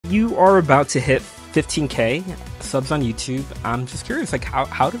you are about to hit 15K subs on YouTube. I'm just curious, like,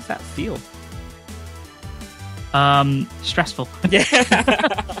 how does that feel? Stressful. Yeah.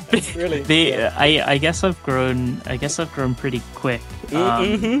 Really. I guess I've grown pretty quick.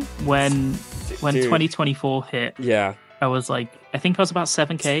 When 2024 hit, yeah, I was like, I think I was about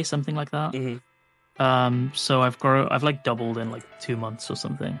 7K, something like that. So I've like doubled in like 2 months or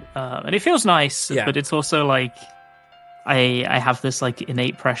something. And it feels nice, but it's also like I have this like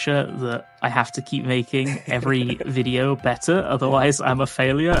innate pressure that I have to keep making every video better, otherwise I'm a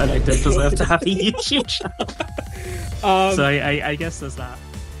failure and I don't deserve to have a YouTube channel. So I guess there's that.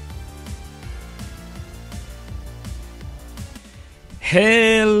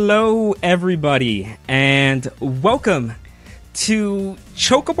 Hello, everybody, and welcome to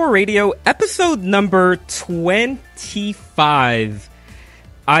Chocobo Radio, episode number 25.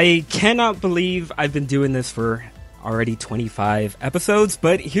 I cannot believe I've been doing this for already 25 episodes,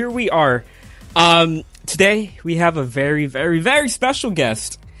 but here we are. Today, we have a very, very, very special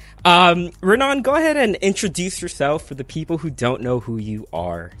guest. Rinon, go ahead and introduce yourself for the people who don't know who you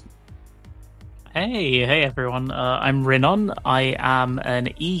are. Hey everyone, I'm Rinon. I am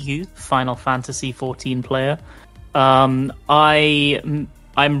an EU Final Fantasy 14 player. I'm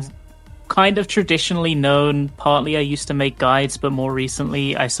kind of traditionally known, partly I used to make guides, but more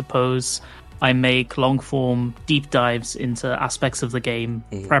recently, I suppose, I make long-form deep dives into aspects of the game,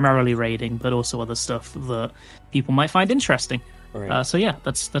 primarily raiding, but also other stuff that people might find interesting. Right. So yeah,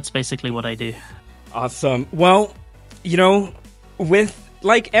 that's basically what I do. Awesome. Well, you know, with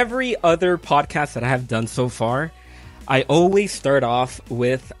like every other podcast that I have done so far, I always start off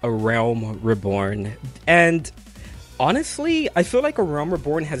with a Realm Reborn. And honestly, I feel like a Realm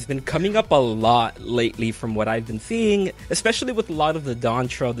Reborn has been coming up a lot lately from what I've been seeing, especially with a lot of the Dawn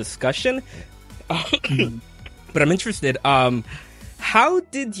Trail discussion. But I'm interested. How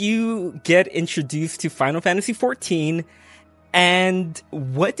did you get introduced to Final Fantasy 14? And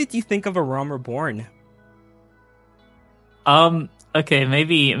what did you think of a Realm Reborn? Okay,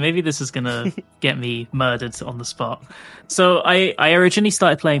 maybe this is gonna get me murdered on the spot. So I originally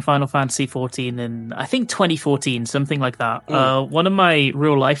started playing Final Fantasy 14 in, I think, 2014, something like that. One of my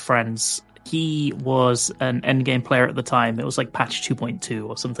real life friends, he was an endgame player at the time. It was like patch 2.2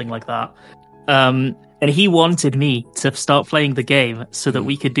 or something like that. And he wanted me to start playing the game so that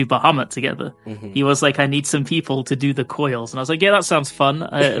we could do Bahamut together. He was like, I need some people to do the coils. And I was like, yeah, that sounds fun.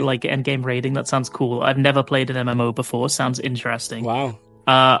 Like endgame raiding, that sounds cool. I've never played an MMO before. Sounds interesting. Wow.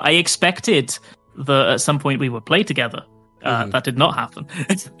 I expected that at some point we would play together. That did not happen.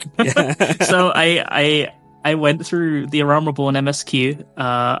 So I went through the Realm Reborn MSQ.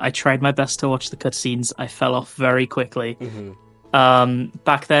 I tried my best to watch the cutscenes. I fell off very quickly.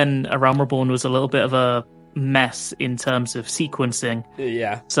 Back then, A Realm Reborn was a little bit of a mess in terms of sequencing.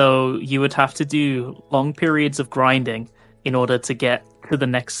 Yeah. So you would have to do long periods of grinding in order to get to the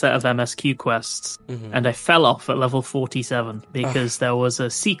next set of MSQ quests. And I fell off at level 47 because there was a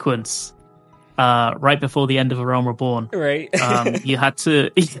sequence right before the end of A Realm Reborn. Right. You had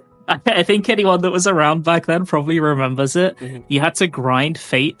to... I think anyone that was around back then probably remembers it. You had to grind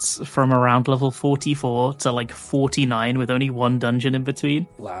fates from around level 44 to like 49 with only one dungeon in between.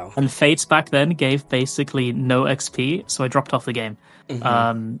 Wow. And fates back then gave basically no XP, so I dropped off the game.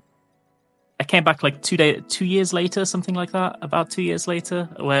 I came back like 2 years later, something like that, about 2 years later,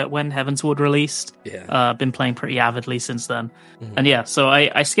 when Heavensward released. Yeah. Been playing pretty avidly since then. And yeah, so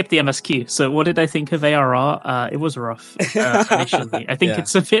I skipped the MSQ. So what did I think of ARR? It was rough initially. I think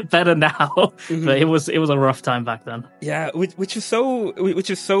it's a bit better now, but it was a rough time back then. Yeah, which is so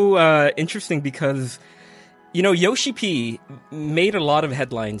interesting because, you know, Yoshi P made a lot of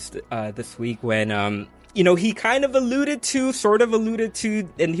headlines this week when you know, he kind of sort of alluded to,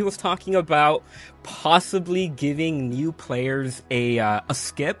 and he was talking about possibly giving new players a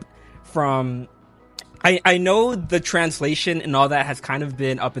skip from... I know the translation and all that has kind of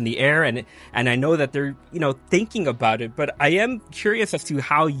been up in the air, and I know that they're, you know, thinking about it, but I am curious as to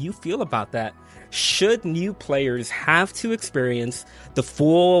how you feel about that. Should new players have to experience the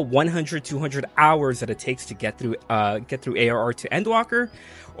full 100, 200 hours that it takes to get through ARR to Endwalker?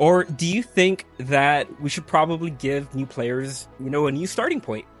 Or do you think that we should probably give new players, you know, a new starting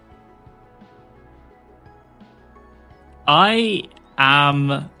point? I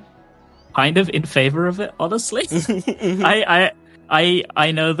am kind of in favor of it, honestly.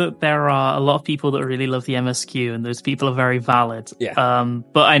 I know that there are a lot of people that really love the MSQ, and those people are very valid. Yeah.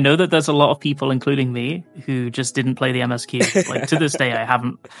 But I know that there's a lot of people, including me, who just didn't play the MSQ. Like, to this day, I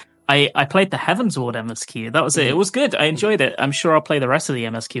haven't. I played the Heavensward MSQ. That was it. It was good. I enjoyed it. I'm sure I'll play the rest of the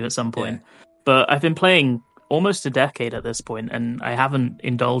MSQ at some point. Yeah. But I've been playing almost a decade at this point, and I haven't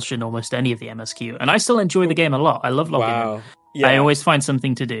indulged in almost any of the MSQ. And I still enjoy the game a lot. I love logging in. Yeah. I always find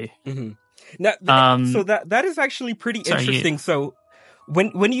something to do. Now, so that is actually pretty interesting. So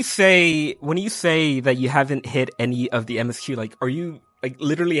when you say that you haven't hit any of the MSQ, like, are you like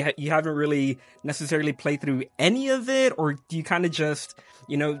literally you haven't really necessarily played through any of it, or do you kind of just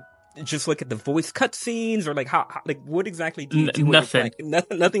just look at the voice cutscenes, or like how like what exactly do you do? Nothing.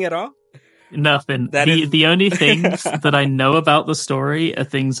 Nothing at all. Nothing. The only things that I know about the story are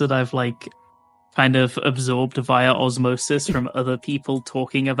things that I've like kind of absorbed via osmosis from other people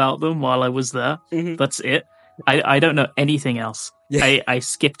talking about them while I was there. That's it. I don't know anything else. Yeah. I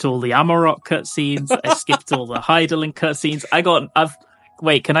skipped all the Amarok cutscenes. I skipped all the Heidelin cutscenes.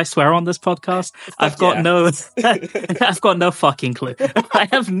 Wait, can I swear on this podcast? I've got no fucking clue. I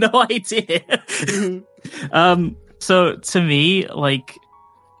have no idea. So to me, like,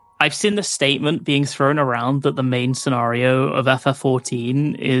 I've seen the statement being thrown around that the main scenario of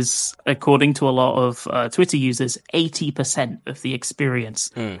FF14 is, according to a lot of Twitter users, 80% of the experience.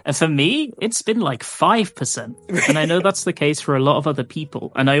 And for me, it's been like 5%. And I know that's the case for a lot of other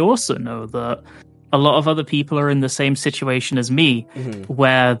people. And I also know that a lot of other people are in the same situation as me,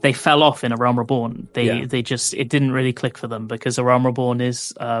 where they fell off in A Realm Reborn. They just, it didn't really click for them, because A Realm Reborn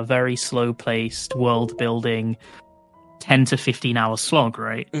is a very slow-paced, world-building, 10 to 15 hour slog,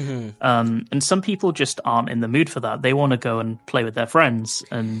 right? And some people just aren't in the mood for that. They want to go and play with their friends,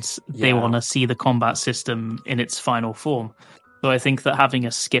 and they want to see the combat system in its final form. So I think that having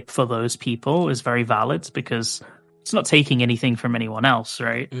a skip for those people is very valid, because it's not taking anything from anyone else,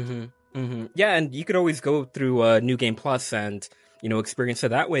 right? Yeah, and you could always go through New Game Plus and experience it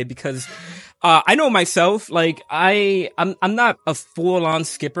that way, because I know myself, like I'm not a full-on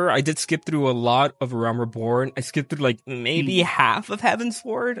skipper. I did skip through a lot of Realm Reborn. I skipped through like maybe half of Heaven's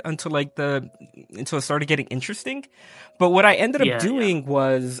Ward until it started getting interesting. But what I ended up doing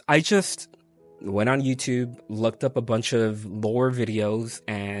was I just went on YouTube, looked up a bunch of lore videos,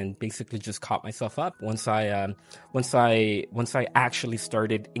 and basically just caught myself up once I actually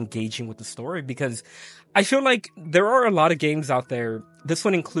started engaging with the story, because I feel like there are a lot of games out there, this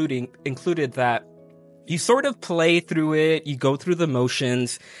one included, that you sort of play through it, you go through the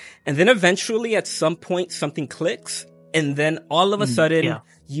motions, and then eventually at some point something clicks, and then all of a sudden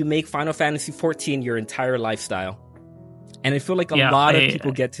you make Final Fantasy XIV your entire lifestyle. And I feel like a lot of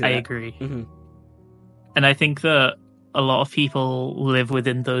people get to that. I agree. And I think that a lot of people live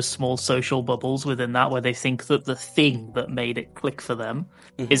within those small social bubbles within that, where they think that the thing that made it click for them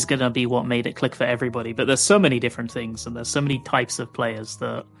is going to be what made it click for everybody. But there's so many different things, and there's so many types of players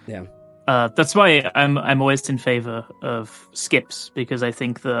that that's why I'm always in favor of skips, because I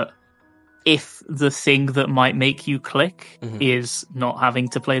think that if the thing that might make you click is not having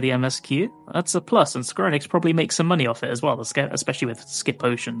to play the MSQ, that's a plus. And Square Enix probably makes some money off it as well, especially with skip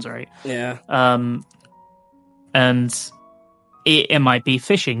potions, right? And it might be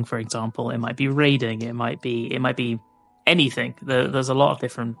fishing, for example. It might be raiding. It might be anything. There's a lot of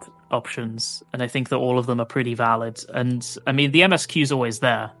different options, and I think that all of them are pretty valid. And I mean, the MSQ is always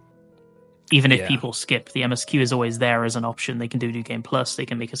there. Even if people skip, the MSQ is always there as an option. They can do New Game Plus. They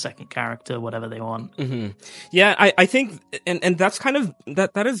can make a second character, whatever they want. Yeah, I think, and that's kind of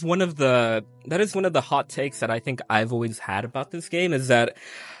that is one of the hot takes that I think I've always had about this game, is that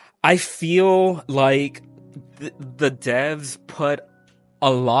I feel like the devs put a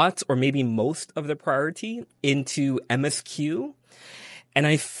lot, or maybe most of the priority into MSQ. And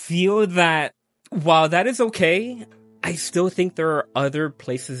I feel that while that is okay, I still think there are other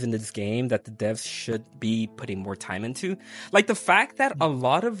places in this game that the devs should be putting more time into. Like the fact that a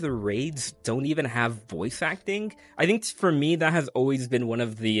lot of the raids don't even have voice acting. I think for me, that has always been one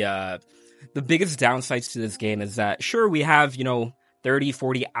of the biggest downsides to this game, is that sure, we have, 30,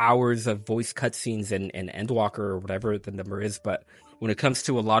 40 hours of voice cutscenes in Endwalker or whatever the number is. But when it comes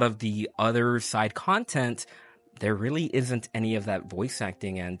to a lot of the other side content, there really isn't any of that voice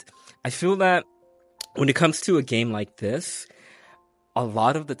acting. And I feel that when it comes to a game like this, a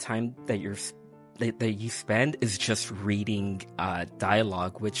lot of the time that you spend is just reading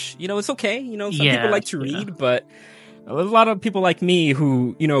dialogue, which, it's okay. Some people like to read, but a lot of people like me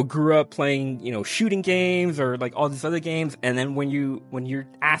who, grew up playing, shooting games or like all these other games. And then when you're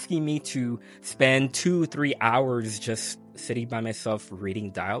asking me to spend 2-3 hours just sitting by myself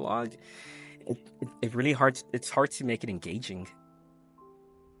reading dialogue, it's hard to make it engaging.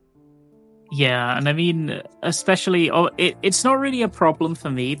 Yeah, and I mean, especially, it's not really a problem for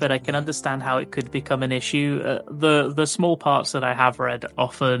me, but I can understand how it could become an issue. The small parts that I have read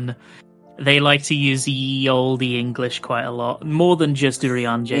often they like to use ye olde English quite a lot, more than just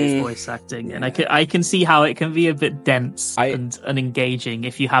Urianje's voice acting. And I can see how it can be a bit dense and unengaging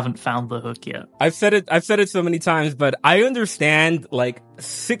if you haven't found the hook yet. I've said it so many times, but I understand like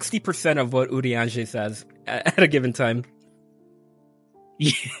 60% of what Urianje says at a given time.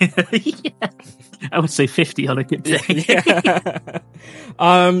 Yeah. I would say 50 on a good day.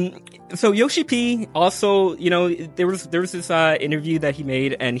 So Yoshi P also, there was this interview that he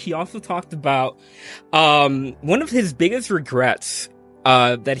made, and he also talked about one of his biggest regrets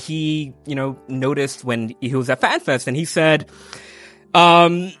that he noticed when he was at FanFest, and he said,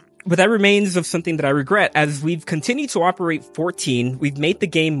 but that remains of something that I regret. As we've continued to operate 14, we've made the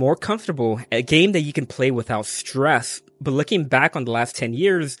game more comfortable, a game that you can play without stress. But looking back on the last 10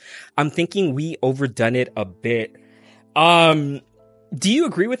 years, I'm thinking we overdone it a bit. Do you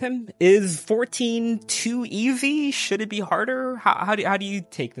agree with him? Is 14 too easy? Should it be harder? How do you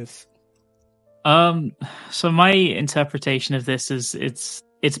take this? So my interpretation of this is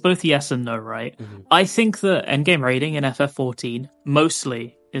it's both yes and no, right? Mm-hmm. I think the endgame rating in FF14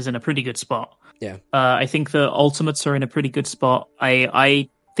 mostly is in a pretty good spot. Yeah. I think the ultimates are in a pretty good spot. I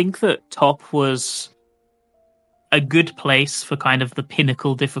think that top was a good place for kind of the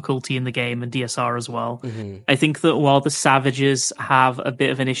pinnacle difficulty in the game, and DSR as well. Mm-hmm. I think that while the Savages have a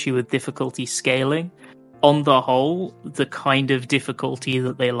bit of an issue with difficulty scaling, on the whole, the kind of difficulty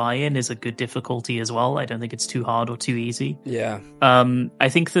that they lie in is a good difficulty as well. I don't think it's too hard or too easy. Yeah. I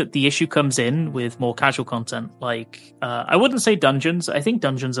think that the issue comes in with more casual content. Like, I wouldn't say dungeons. I think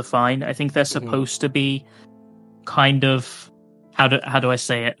dungeons are fine. I think they're supposed to be kind of, how do I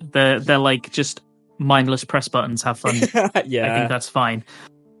say it? They're like just mindless press buttons, have fun. Yeah. I think that's fine.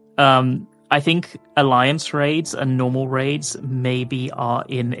 I think alliance raids and normal raids maybe are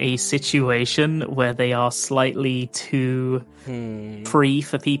in a situation where they are slightly too free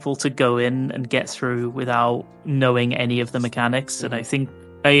for people to go in and get through without knowing any of the mechanics. And I think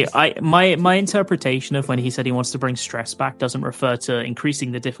my interpretation of when he said he wants to bring stress back doesn't refer to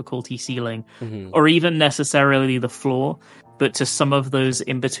increasing the difficulty ceiling or even necessarily the floor, but to some of those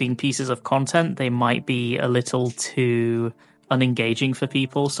in-between pieces of content, they might be a little too unengaging for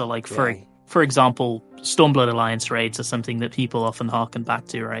people. So like for example, Stormblood Alliance raids are something that people often harken back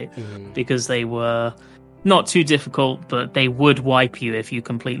to, right? Because they were not too difficult, but they would wipe you if you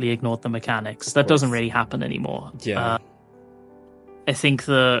completely ignored the mechanics. That doesn't really happen anymore. Yeah. I think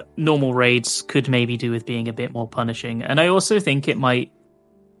the normal raids could maybe do with being a bit more punishing. And I also think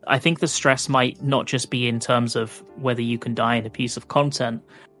I think the stress might not just be in terms of whether you can die in a piece of content.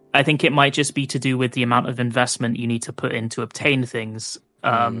 I think it might just be to do with the amount of investment you need to put in to obtain things.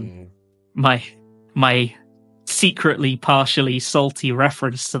 My secretly partially salty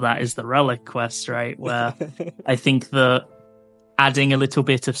reference to that is the Relic quest, right? Where I think that adding a little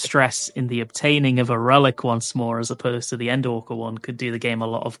bit of stress in the obtaining of a Relic once more as opposed to the Endwalker one could do the game a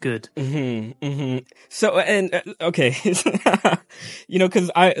lot of good. So, and okay,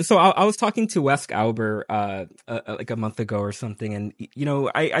 because I was talking to Wesk Albert like a month ago or something, and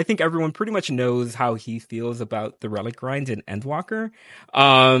I think everyone pretty much knows how he feels about the Relic grind in Endwalker.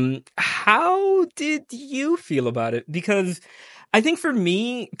 How did you feel about it? Because I think for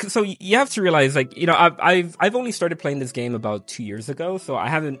me, so you have to realize, like, I've only started playing this game about 2 years ago, so I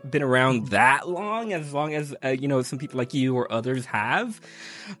haven't been around that long as some people like you or others have.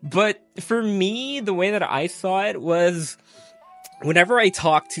 But for me, the way that I saw it was, whenever I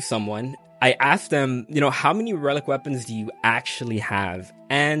talk to someone, I ask them, how many relic weapons do you actually have?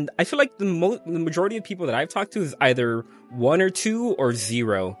 And I feel like the majority of people that I've talked to is either 1 or 2 or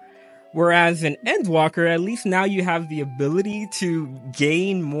 0. Whereas in Endwalker, at least now you have the ability to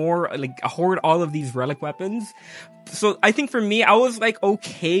gain more, like, hoard all of these relic weapons. So I think for me, I was like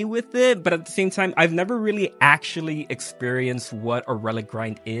okay with it, but at the same time, I've never really actually experienced what a relic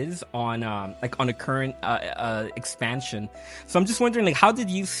grind is on a current expansion. So I'm just wondering, like, how did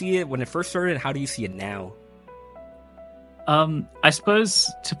you see it when it first started, and how do you see it now? I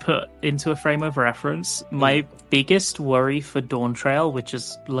suppose to put into a frame of reference, my biggest worry for Dawn Trail, which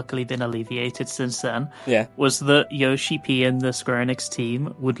has luckily been alleviated since then, was that Yoshi P and the Square Enix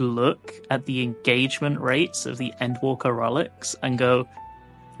team would look at the engagement rates of the Endwalker relics and go,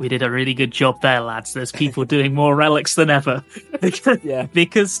 we did a really good job there, lads. There's people doing more relics than ever.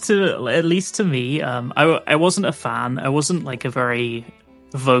 Because at least to me, I wasn't a fan. I wasn't like a very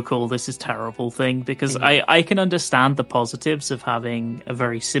vocal this is terrible thing, because I can understand the positives of having a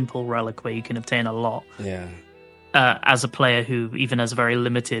very simple relic where you can obtain a lot as a player who even has a very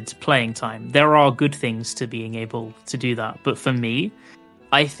limited playing time. There are good things to being able to do that, but for me,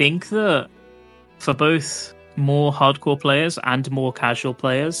 I think that for both more hardcore players and more casual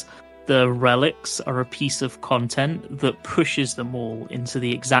players, the relics are a piece of content that pushes them all into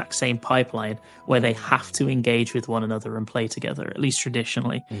the exact same pipeline where they have to engage with one another and play together, at least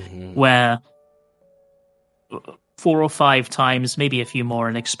traditionally, where 4 or 5 times, maybe a few more,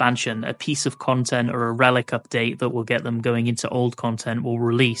 an expansion, a piece of content or a relic update that will get them going into old content will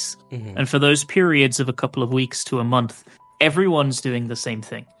release. And for those periods of a couple of weeks to a month, everyone's doing the same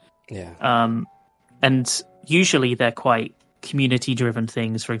thing. And usually they're quite community-driven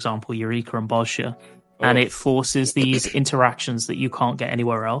things, for example, Eureka and Boscia. And it forces these interactions that you can't get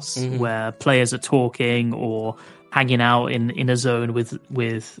anywhere else, where players are talking or hanging out in a zone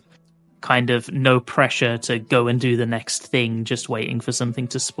with kind of no pressure to go and do the next thing, just waiting for something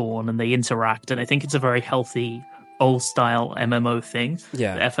to spawn, and they interact. And I think it's a very healthy, old-style MMO thing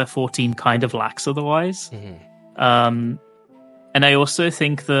that FF14 kind of lacks otherwise. And I also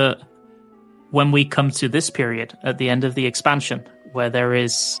think that when we come to this period at the end of the expansion, where there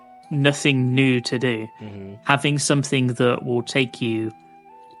is nothing new to do, having something that will take you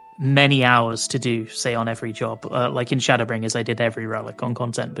many hours to do, say on every job, like in Shadowbringers, I did every relic on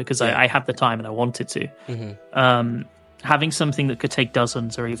content because I had the time and I wanted to. Having something that could take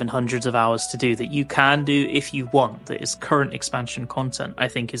dozens or even hundreds of hours to do that you can do if you want, that is current expansion content, I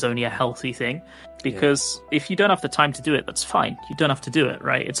think is only a healthy thing. Because if you don't have the time to do it, that's fine. You don't have to do it,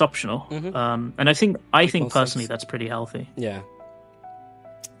 right? It's optional. And I think personally that's pretty healthy.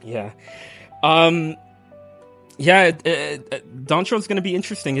 Dontro's is going to be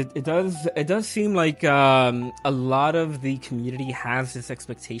interesting. It does seem like a lot of the community has this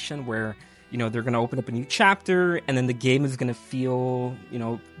expectation where, you know, they're going to open up a new chapter and then the game is going to feel, you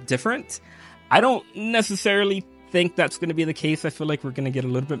know, different. I don't necessarily think that's going to be the case. I feel like we're going to get a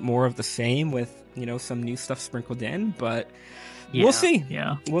little bit more of the same with, you know, some new stuff sprinkled in, but we'll see.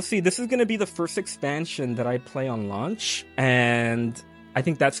 We'll see. This is going to be the first expansion that I play on launch, and I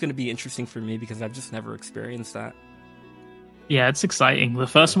think that's going to be interesting for me because I've just never experienced that. Yeah, it's exciting. The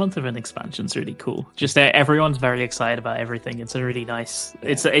first month of an expansion is really cool. Just everyone's very excited about everything. It's a really nice.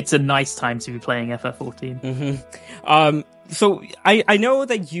 It's a nice time to be playing FF14. So I know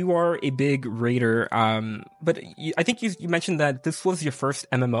that you are a big raider, but I think you mentioned that this was your first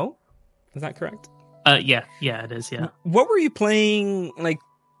MMO. Is that correct? Yeah, it is. Yeah. What were you playing? Like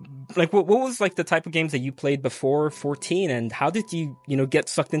what was like the type of games that you played before 14, and how did you get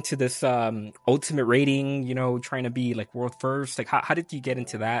sucked into this ultimate rating? You know, trying to be like world first. Like how did you get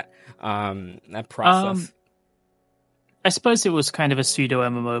into that process? I suppose it was kind of a pseudo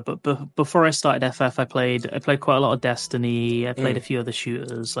MMO, but before I started FF, I played quite a lot of Destiny. I played a few other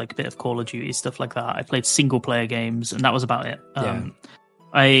shooters, like a bit of Call of Duty, stuff like that. I played single player games, and that was about it.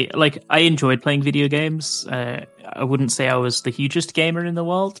 I enjoyed playing video games. I wouldn't say I was the hugest gamer in the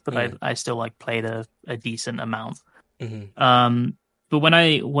world, but I still played a decent amount. But when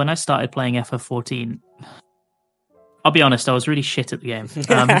I started playing FF14, I'll be honest, I was really shit at the game.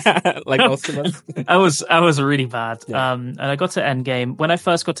 Like most of us. I was really bad. And I got to endgame. When I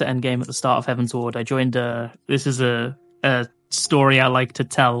first got to endgame at the start of Heaven's Ward, I joined this is a story I like to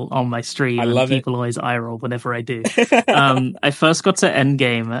tell on my stream. I love people always eye roll whenever I do. I first got to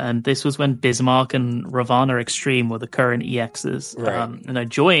endgame, and this was when Bismarck and Ravana Extreme were the current EXs. Right. And I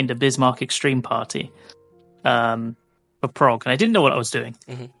joined a Bismarck Extreme party for prog, and I didn't know what I was doing.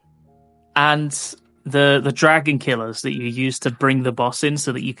 And the dragon killers that you use to bring the boss in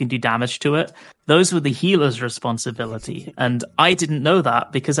so that you can do damage to it, those were the healer's responsibility. And I didn't know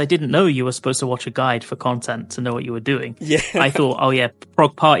that because I didn't know you were supposed to watch a guide for content to know what you were doing. I thought, oh yeah,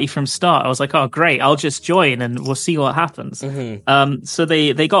 prog party from start. I was like, oh great, I'll just join and we'll see what happens. So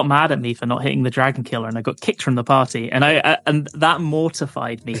they got mad at me for not hitting the dragon killer, and I got kicked from the party, and and that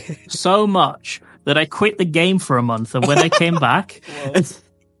mortified me so much that I quit the game for a month. And when I came back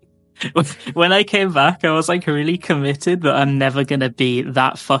when I came back, I was really committed that I'm never going to be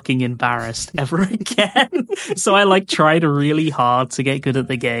that fucking embarrassed ever again. So I tried really hard to get good at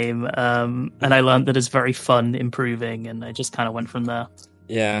the game. And I learned that it's very fun improving, and I just kind of went from there.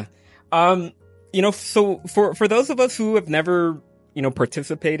 Yeah. So for those of us who have never,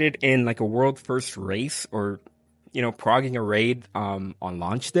 participated in a world first race or, progging a raid, on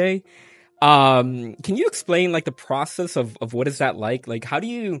launch day, can you explain the process of what is that like? Like, how do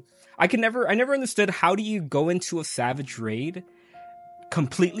you, I never understood, how do you go into a Savage raid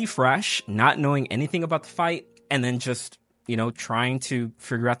completely fresh, not knowing anything about the fight, and then just, trying to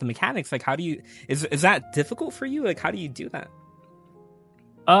figure out the mechanics? Like, how do you, is that difficult for you? Like, how do you do that?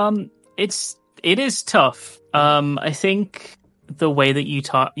 It is tough. I think the way that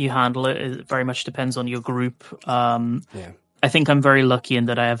you handle it very much depends on your group. I think I'm very lucky in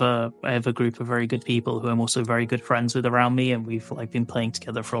that I have a group of very good people who I'm also very good friends with around me, and we've like been playing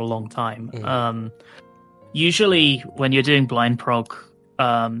together for a long time. Usually when you're doing blind prog,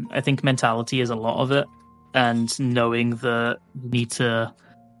 I think mentality is a lot of it, and knowing that you need to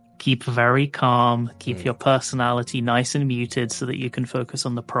keep very calm, keep your personality nice and muted so that you can focus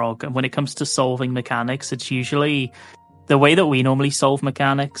on the prog. And when it comes to solving mechanics, it's usually the way that we normally solve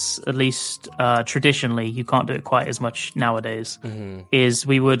mechanics, at least traditionally, you can't do it quite as much nowadays, is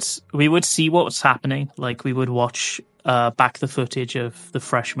we would see what's happening. Like we would watch back the footage of the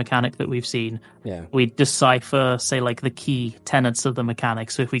fresh mechanic that we've seen. Yeah. We'd decipher, say, like the key tenets of the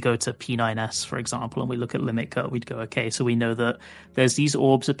mechanic. So if we go to P9S, for example, and we look at limit cut, we'd go, okay, so we know that there's these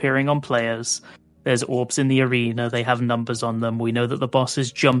orbs appearing on players. There's orbs in the arena. They have numbers on them. We know that the boss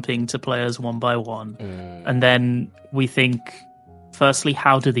is jumping to players one by one. And then we think, firstly,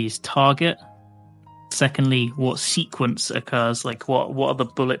 how do these target? Secondly, what sequence occurs? Like, what are the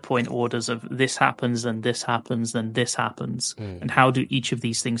bullet point orders of this happens, then this happens, then this happens? And how do each of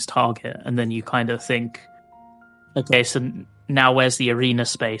these things target? And then you kind of think, okay, so now where's the arena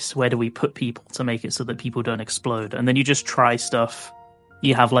space? Where do we put people to make it so that people don't explode? And then you just try stuff.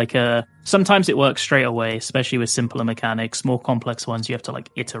 You have like sometimes it works straight away, especially with simpler mechanics. More complex ones, you have to like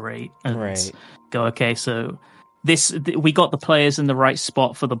iterate and go, okay, so we got the players in the right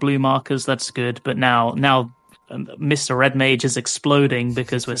spot for the blue markers. That's good. But now Mr. Red Mage is exploding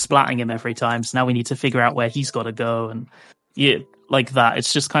because we're splatting him every time. So now we need to figure out where he's got to go. And like that.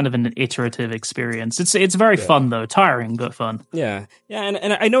 It's just kind of an iterative experience. It's very fun though, tiring but fun. Yeah. And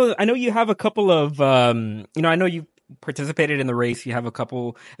I know you have a couple of I know you participated in the race. You have a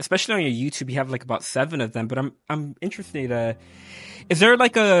couple, especially on your YouTube. You have like about 7 of them. But I'm interested. Is there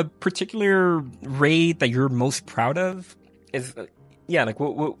like a particular raid that you're most proud of? Like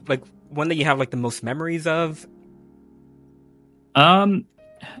what like one that you have like the most memories of?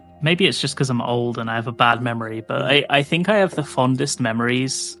 Maybe it's just because I'm old and I have a bad memory, but I think I have the fondest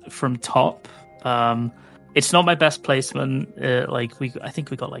memories from top. It's not my best placement. I think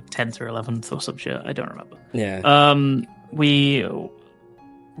we got like 10th or 11th or some shit. I don't remember. Yeah.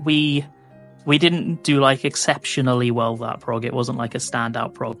 We didn't do like exceptionally well that prog. It wasn't like a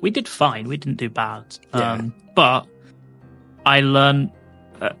standout prog. We did fine. We didn't do bad. But I learned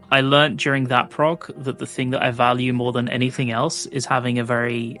during that prog that the thing that I value more than anything else is having a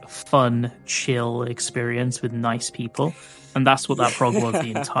very fun, chill experience with nice people. And that's what that prog was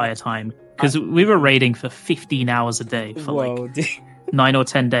the entire time. Because we were raiding for 15 hours a day for 9 or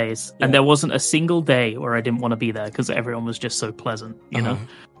 10 days. And there wasn't a single day where I didn't want to be there because everyone was just so pleasant, you know?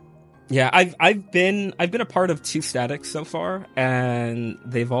 Yeah, I've been a part of 2 statics so far, and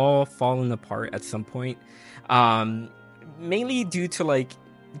they've all fallen apart at some point. Mainly due to like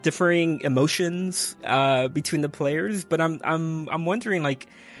differing emotions between the players. But I'm wondering, like,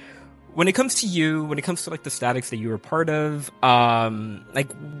 when it comes to like the statics that you were part of,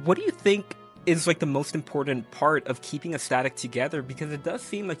 like, what do you think is like the most important part of keeping a static together? Because it does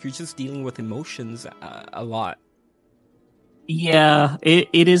seem like you're just dealing with emotions a lot. Yeah,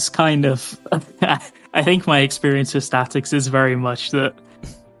 it is kind of. I think my experience with statics is very much that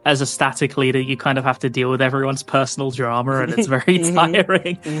as a static leader, you kind of have to deal with everyone's personal drama, and it's very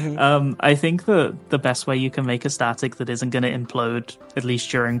tiring. I think that the best way you can make a static that isn't going to implode, at least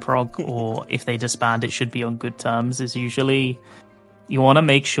during prog, or if they disband, it should be on good terms, is usually you want to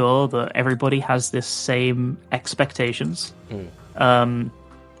make sure that everybody has this same expectations.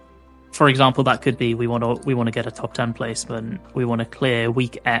 For example, that could be we want to get a top 10 placement, we want to clear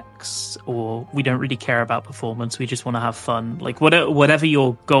week X, or we don't really care about performance, we just want to have fun. Like whatever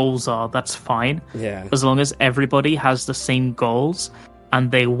your goals are, that's fine. Yeah. As long as everybody has the same goals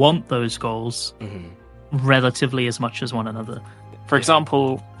and they want those goals relatively as much as one another. For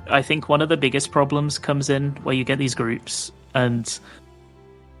example, I think one of the biggest problems comes in where you get these groups and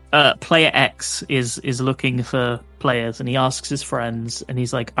player X is looking for players, and he asks his friends, and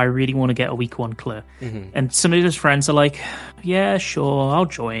he's like, I really want to get a week 1 clear. And some of his friends are like, yeah, sure, I'll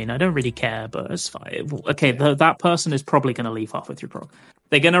join, I don't really care, but it's fine. Okay, that person is probably going to leave halfway through prog.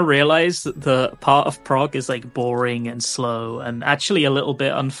 They're going to realize that the part of prog is like boring and slow and actually a little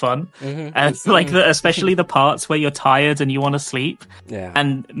bit unfun. And like especially the parts where you're tired and you want to sleep,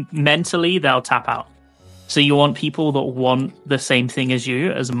 and mentally they'll tap out. So you want people that want the same thing as you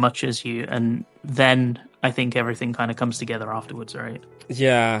as much as you, and then I think everything kind of comes together afterwards, right?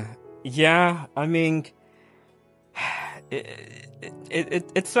 Yeah. I mean,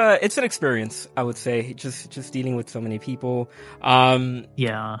 it's an experience, I would say, just dealing with so many people.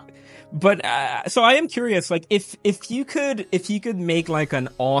 Yeah. But so I am curious, like, if you could make like an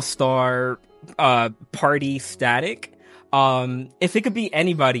all-star party static. If it could be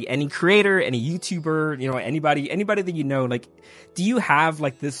anybody, any creator, any YouTuber, anybody that you know, like, do you have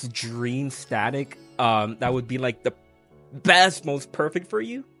like this dream static that would be like the best, most perfect for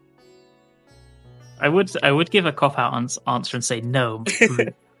you? I would give a cop out answer and say no.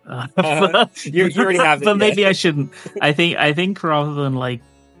 You already have it, but maybe I shouldn't. I think rather than like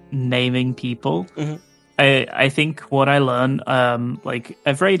naming people, I think what I learned, like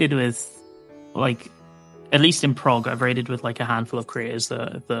I've raided with, like, at least in prog, I've raided with like a handful of creators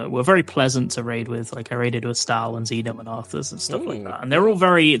that were very pleasant to raid with. Like I raided with Stal and Zeno and Arthurs and stuff like that, and they're all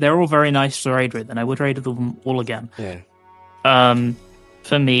very nice to raid with, and I would raid with them all again. Yeah.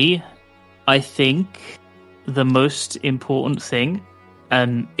 For me, I think the most important thing,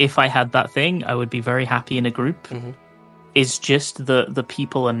 and if I had that thing, I would be very happy in a group, is just the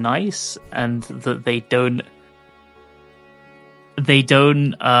people are nice and that they don't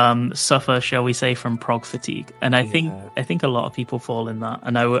suffer, shall we say, from prog fatigue. And I think a lot of people fall in that,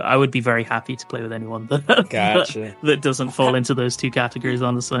 and I would be very happy to play with anyone that that doesn't fall into those two categories,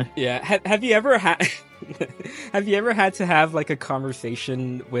 honestly. Yeah. Have you ever had to have like a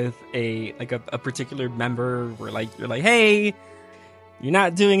conversation with a particular member where like you're like, hey, you're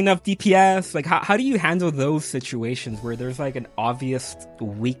not doing enough DPS? Like how do you handle those situations where there's like an obvious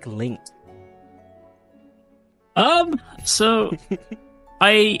weak link? So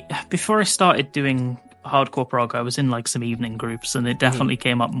before I started doing hardcore prog, I was in like some evening groups, and it definitely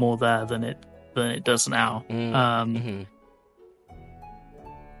came up more there than it does now.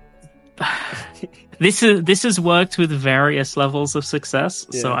 This has worked with various levels of success,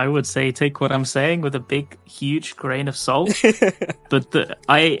 so I would say take what I'm saying with a big, huge grain of salt. But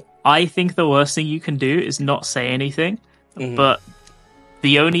I think the worst thing you can do is not say anything. But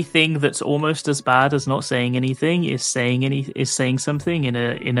the only thing that's almost as bad as not saying anything is saying something in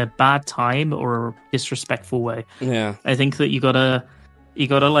a bad time or a disrespectful way. Yeah, I think that you gotta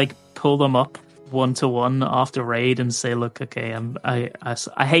like pull them up one-to-one after raid and say, look, okay,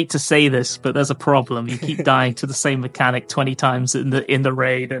 I hate to say this, but there's a problem. You keep dying to the same mechanic 20 times in the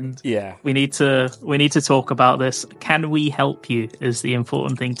raid, and we need to talk about this. Can we help you is the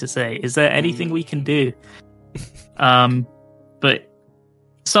important thing to say. Is there anything we can do? But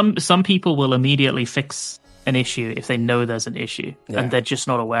some people will immediately fix an issue if they know there's an issue and they're just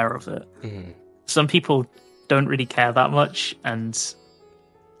not aware of it. Some people don't really care that much, and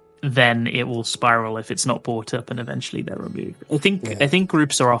then it will spiral if it's not brought up, and eventually they're removed. I think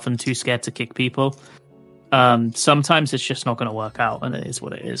groups are often too scared to kick people. Sometimes it's just not going to work out, and it is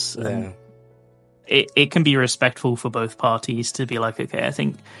what it is. And it can be respectful for both parties to be like, okay, I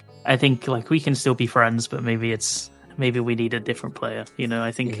think like we can still be friends, but maybe we need a different player.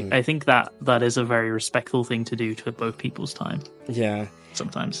 I think that is a very respectful thing to do to both people's time. Yeah,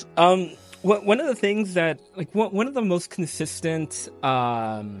 sometimes. One of the things that, like, one of the most consistent,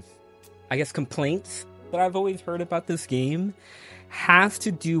 I guess, complaints that I've always heard about this game has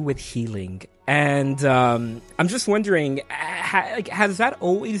to do with healing. And I'm just wondering, has that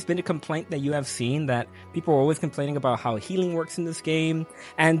always been a complaint that you have seen, that people are always complaining about how healing works in this game?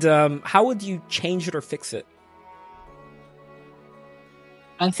 And how would you change it or fix it?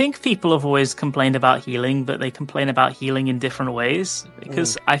 I think people have always complained about healing, but they complain about healing in different ways.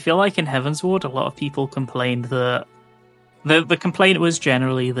 Because I feel like in Heavensward, a lot of people complained that the complaint was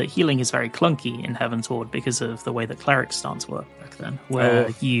generally that healing is very clunky in Heavensward because of the way that cleric stance worked back then, where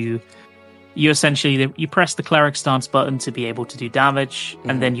you essentially you press the cleric stance button to be able to do damage,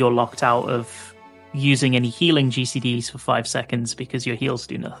 and then you're locked out of using any healing GCDs for 5 seconds because your heals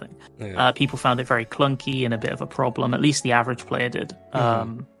do nothing. People found it very clunky and a bit of a problem. At least the average player did.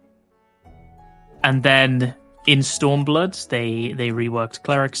 And then in Stormblood, they reworked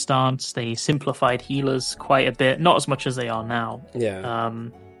cleric stance. They simplified healers quite a bit, not as much as they are now.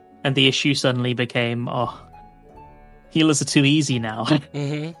 And the issue suddenly became, healers are too easy now.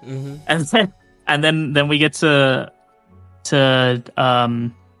 And then we get to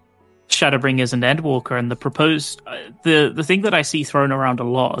Shadowbringers and Endwalker, and the proposed the thing that I see thrown around a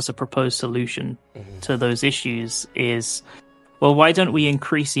lot as a proposed solution to those issues is, well, why don't we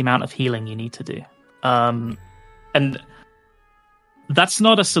increase the amount of healing you need to do? And that's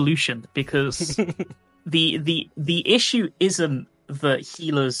not a solution, because the issue isn't that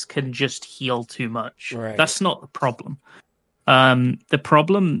healers can just heal too much. Right. That's not the problem. The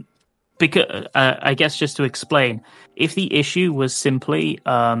problem, because I guess just to explain, if the issue was simply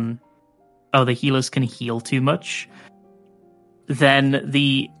the healers can heal too much, then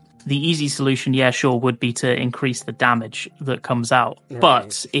the easy solution, would be to increase the damage that comes out. Right.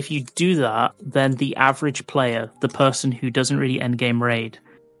 But if you do that, then the average player, the person who doesn't really endgame raid,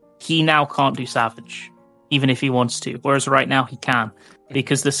 he now can't do Savage. even if he wants to. Whereas right now he can,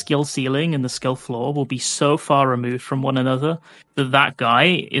 because the skill ceiling and the skill floor will be so far removed from one another that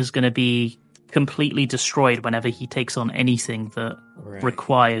guy is going to be completely destroyed whenever he takes on anything that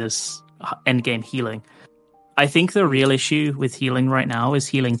requires endgame healing. I think the real issue with healing right now is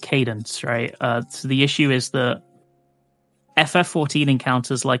healing cadence, right? So the issue is that FF14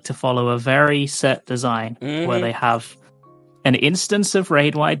 encounters like to follow a very set design where they have an instance of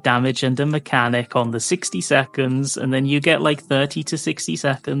raid-wide damage and a mechanic on the 60 seconds, and then you get like 30 to 60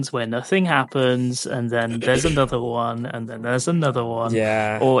 seconds where nothing happens, and then there's another one, and then there's another one.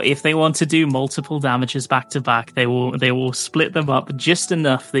 Yeah. Or if they want to do multiple damages back to back, they will split them up just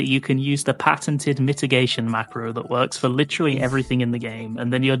enough that you can use the patented mitigation macro that works for literally everything in the game,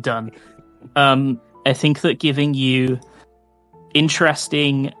 and then you're done. I think that giving you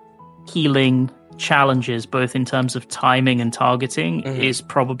interesting healing challenges, both in terms of timing and targeting, is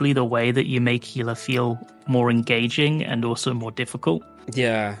probably the way that you make healer feel more engaging and also more difficult.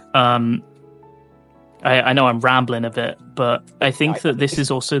 Yeah. I know I'm rambling a bit, but I think that this is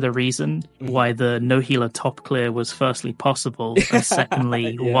also the reason why the no healer top clear was firstly possible, and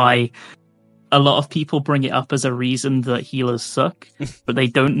secondly why a lot of people bring it up as a reason that healers suck, but they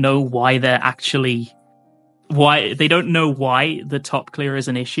don't know why they don't know why the top clear is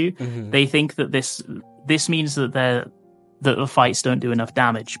an issue. They think that this means that the fights don't do enough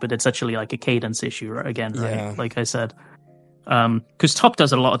damage, but it's actually like a cadence issue again, right? Yeah. Like I said, because top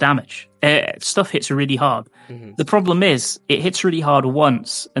does a lot of damage. Stuff hits really hard. The problem is it hits really hard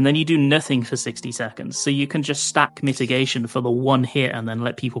once, and then you do nothing for 60 seconds. So you can just stack mitigation for the one hit and then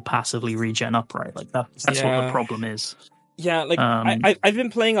let people passively regen up, right? Like that's what the problem is. Yeah, like I've been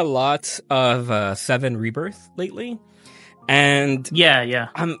playing a lot of 7 Rebirth lately, and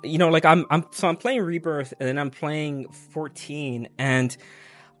I'm playing Rebirth, and then I'm playing 14, and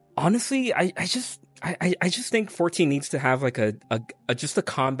honestly, I just think 14 needs to have like a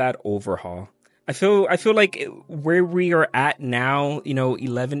combat overhaul. I feel like where we are at now,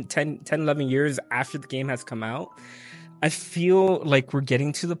 10, 11 years after the game has come out, I feel like we're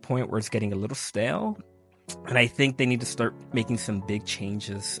getting to the point where it's getting a little stale. And I think they need to start making some big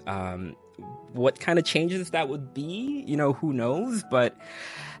changes. What kind of changes that would be, who knows? But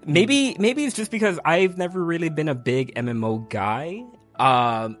maybe it's just because I've never really been a big MMO guy.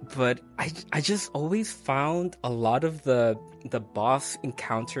 But I just always found a lot of the boss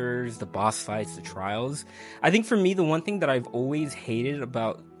encounters, the boss fights, the trials. I think for me, the one thing that I've always hated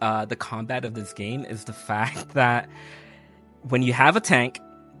about the combat of this game is the fact that when you have a tank,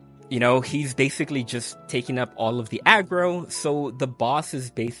 he's basically just taking up all of the aggro, so the boss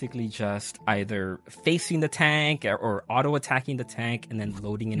is basically just either facing the tank or auto-attacking the tank and then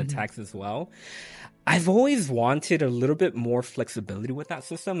loading in attacks as well. I've always wanted a little bit more flexibility with that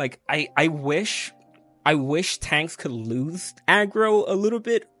system. Like, I wish tanks could lose aggro a little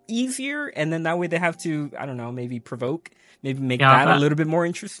bit easier, and then that way they have to, I don't know, maybe provoke. Maybe make that a little bit more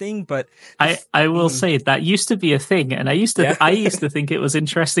interesting, but I will say that used to be a thing, and I used to think it was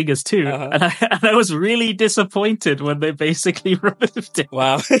interesting as too, and I was really disappointed when they basically removed it.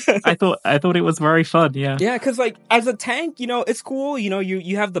 Wow, I thought it was very fun. Yeah, because like as a tank, it's cool.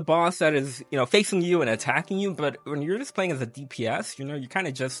 You have the boss that is facing you and attacking you, but when you're just playing as a DPS, you're kind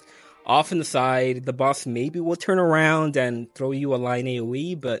of just off in the side. The boss maybe will turn around and throw you a line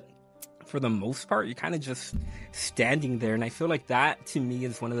AoE, but for the most part, you're kind of just standing there. And I feel like that, to me,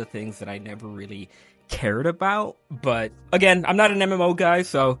 is one of the things that I never really cared about. But again, I'm not an MMO guy,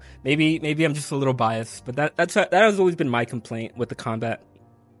 so maybe I'm just a little biased. But that has always been my complaint with the combat.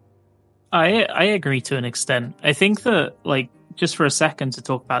 I agree to an extent. I think that, like, just for a second to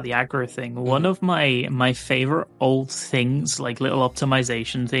talk about the aggro thing, one of my favorite old things, like little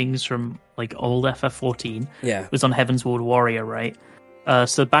optimization things from like old FF14, was on Heaven's Ward Warrior, right?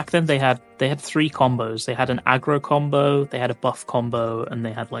 So back then they had 3 combos. They had an aggro combo, they had a buff combo, and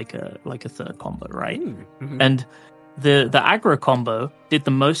they had like a third combo, right? And the aggro combo did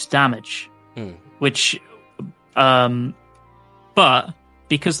the most damage, which but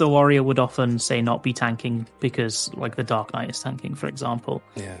because the warrior would often say not be tanking because like the Dark Knight is tanking, for example,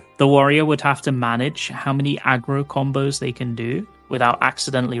 the warrior would have to manage how many aggro combos they can do without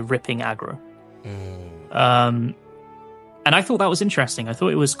accidentally ripping aggro. And I thought that was interesting. I thought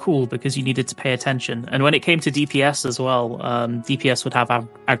it was cool because you needed to pay attention. And when it came to DPS as well, DPS would have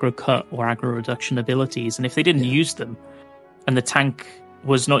aggro cut or aggro reduction abilities. And if they didn't use them, and the tank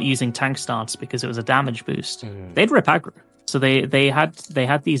was not using tank stance because it was a damage boost, they'd rip aggro. So they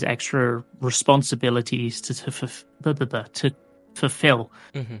had these extra responsibilities to fulfill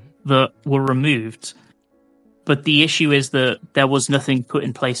that were removed. But the issue is that there was nothing put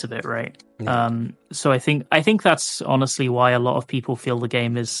in place of it, right? Yeah. So I think that's honestly why a lot of people feel the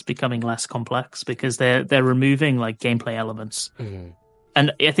game is becoming less complex, because they're removing like gameplay elements. Mhm.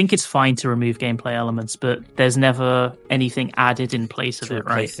 And I think it's fine to remove gameplay elements, but there's never anything added in place of To it,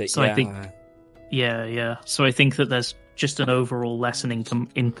 right? replace it, So yeah. I think, yeah. So I think that there's just an overall lessening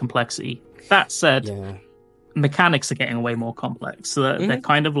in complexity. That said, Yeah. mechanics are getting way more complex, so they're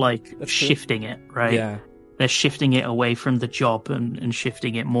kind of like That's true. shifting it, right? Yeah. They're shifting it away from the job and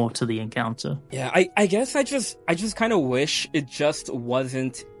shifting it more to the encounter. Yeah, I guess I just kind of wish it just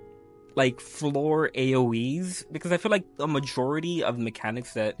wasn't like floor AoEs, because I feel like the majority of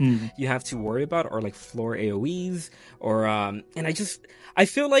mechanics that you have to worry about are like floor AoEs, or and I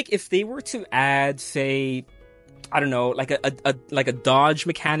feel like if they were to add, say, I don't know, like a dodge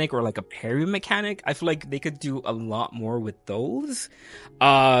mechanic or like a parry mechanic, I feel like they could do a lot more with those.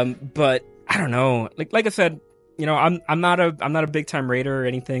 But I don't know. Like I said, you know, I'm not a big time raider or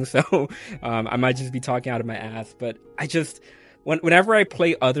anything, so I might just be talking out of my ass. But I just whenever I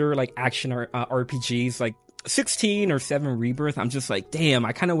play other like action RPGs like 16 or 7 Rebirth, I'm just like, damn,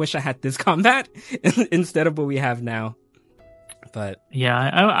 I kind of wish I had this combat instead of what we have now. But yeah,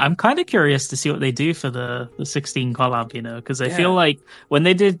 I'm kind of curious to see what they do for the 16 collab, you know, because I feel like when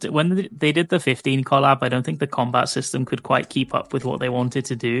they did the 15 collab, I don't think the combat system could quite keep up with what they wanted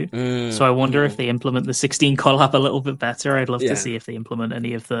to do. So I wonder if they implement the 16 collab a little bit better. I'd love to see if they implement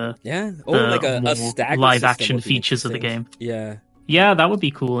any of the like a stagger live system action would be features of the interesting. game. Yeah, that would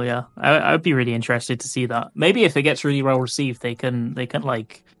be cool. Yeah, I would be really interested to see that. Maybe if it gets really well received, they can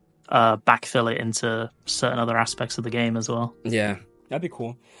like backfill it into certain other aspects of the game as well. Yeah, that'd be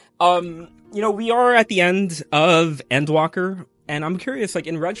cool. You know, we are at the end of Endwalker, and I'm curious, like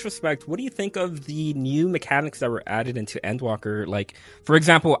in retrospect, what do you think of the new mechanics that were added into Endwalker? Like, for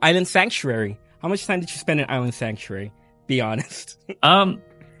example, Island Sanctuary. How much time did you spend in Island Sanctuary? Be honest.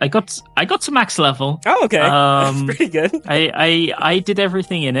 I got to max level. Oh, okay. That's pretty good. I did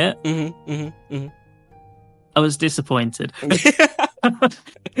everything in it. I was disappointed.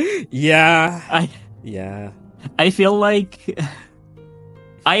 Yeah. I feel like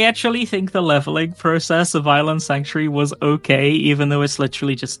I actually think the leveling process of Island Sanctuary was okay, even though it's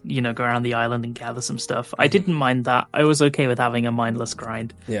literally just, you know, go around the island and gather some stuff. I didn't mind that. I was okay with having a mindless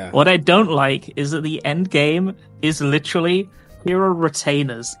grind. Yeah. What I don't like is that the end game is literally, here are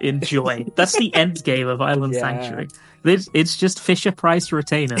retainers, enjoy. That's the end game of Island Sanctuary. It's just Fisher-Price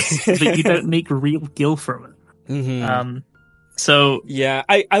retainers, but you don't make real gil from it. So yeah,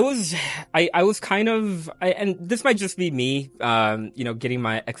 I was kind of, and this might just be me, you know, getting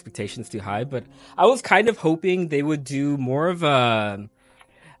my expectations too high, but I was kind of hoping they would do more of a,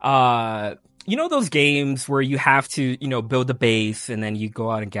 you know, those games where you have to, you know, build a base and then you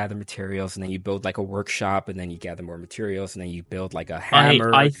go out and gather materials and then you build like a workshop and then you gather more materials and then you build like a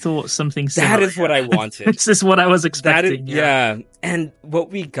hammer. I thought something similar. That is what I wanted. This is what I was expecting. Yeah. And what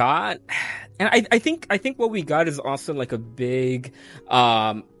we got, and I think what we got is also like a big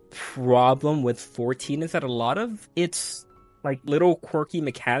problem with 14 is that a lot of its like little quirky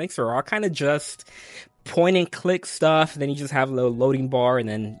mechanics are all kind of just point and click stuff. Then you just have a little loading bar and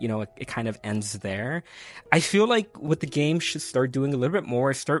then, you know, it kind of ends there. I feel like what the game should start doing a little bit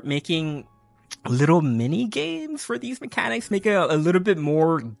more is start making little mini games for these mechanics, make it a little bit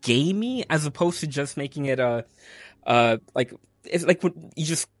more gamey as opposed to just making it like it's like when you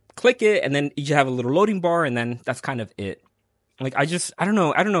just click it and then you have a little loading bar and then that's kind of it. Like I don't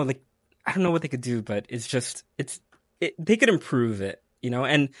know, like I don't know what they could do, but it's just they could improve it, you know.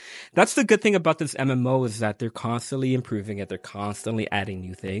 And that's the good thing about this MMO is that they're constantly improving it, they're constantly adding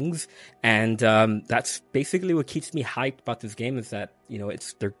new things, and that's basically what keeps me hyped about this game is that, you know,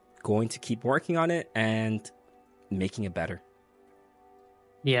 they're going to keep working on it and making it better.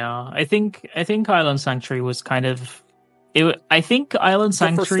 Yeah, I think Island Sanctuary was kind of I think Island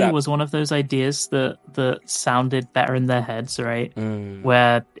Sanctuary was one of those ideas that sounded better in their heads, right?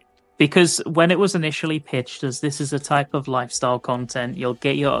 Where, because when it was initially pitched as this is a type of lifestyle content, you'll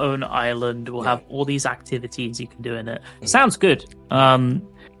get your own island, we'll have all these activities you can do in it. Sounds good.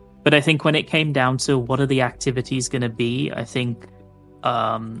 But I think when it came down to what are the activities going to be, I think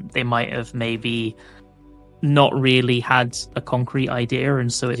they might have maybe not really had a concrete idea,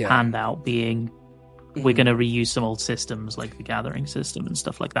 and so it panned out being we're going to reuse some old systems like the gathering system and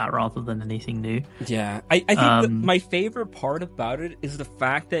stuff like that rather than anything new. Yeah, I think my favorite part about it is the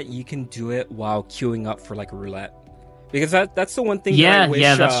fact that you can do it while queuing up for like a roulette. Because that's the one thing that I wish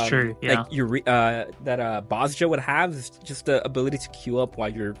that's true. Yeah. Like that Bosja would have is just the ability to queue up while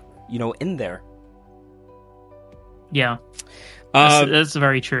you're, you know, in there. Yeah. Um, That's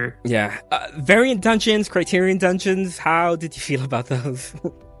very true. yeah. Variant dungeons, Criterion dungeons. How did you feel about those?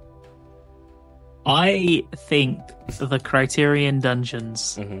 I think the Criterion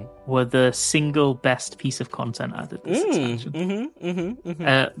dungeons were the single best piece of content out of this expansion.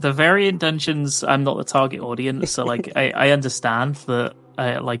 The variant dungeons, I'm not the target audience, so like I understand that.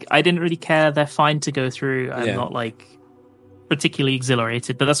 I didn't really care. They're fine to go through. I'm not like particularly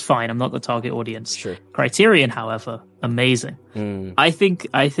exhilarated, but that's fine. I'm not the target audience. Sure. Criterion, however, amazing. I think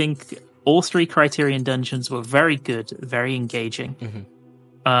all 3 Criterion dungeons were very good, very engaging.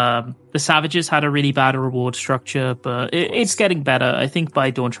 The Savages had a really bad reward structure, but it's getting better. I think by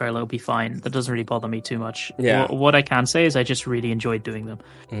Dawn Trail it'll be fine. That doesn't really bother me too much. Yeah. What I can say is I just really enjoyed doing them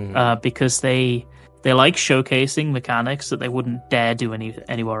because they like showcasing mechanics that they wouldn't dare do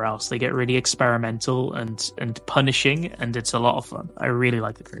anywhere else. They get really experimental and punishing, and it's a lot of fun. I really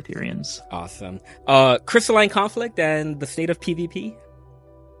like the Criterions. Awesome. Crystalline Conflict and the state of PvP?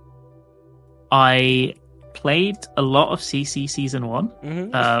 I played a lot of CC Season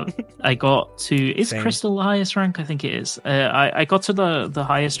 1. I got to... Is Crystal the highest rank? I think it is. I got to the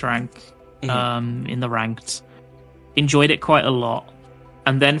highest rank in the ranked. Enjoyed it quite a lot.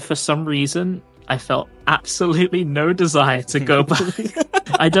 And then for some reason, I felt absolutely no desire to go back.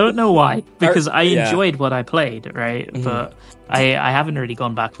 I don't know why, because I enjoyed what I played, right? But I haven't really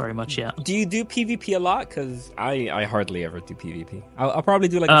gone back very much yet. Do you do PvP a lot? Because I hardly ever do PvP. I'll probably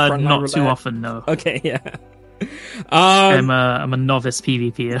do like a frontline not roulette. too often, no. Okay, yeah. I'm a novice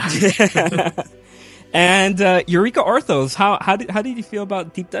PvPer. And Eureka Orthos, how did you feel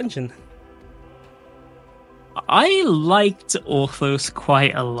about Deep Dungeon? I liked Orthos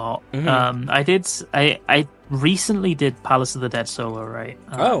quite a lot. I recently did Palace of the Dead solo, right?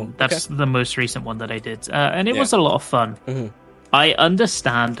 That's the most recent one that I did, and it was a lot of fun. I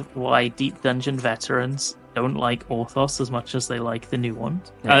understand why Deep Dungeon veterans don't like Orthos as much as they like the new one,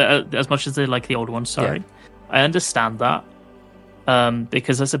 as much as they like the old one. Sorry, I understand that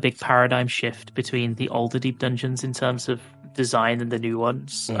because there's a big paradigm shift between the older Deep Dungeons in terms of design and the new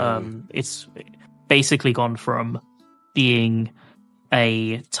ones. It's basically gone from being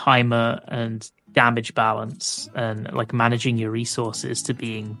a timer and damage balance and like managing your resources to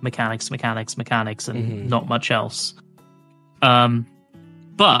being mechanics and not much else.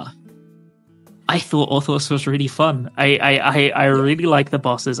 But I thought Orthos was really fun. I really like the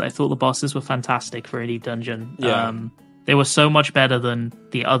bosses. I thought the bosses were fantastic for a Deep Dungeon. They were so much better than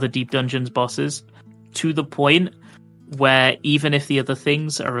the other Deep Dungeons bosses, to the point where even if the other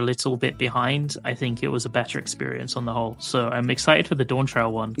things are a little bit behind, I think it was a better experience on the whole. So I'm excited for the Dawn Trail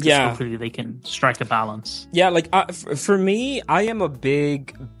one, because hopefully they can strike a balance. Yeah, like for me, I am a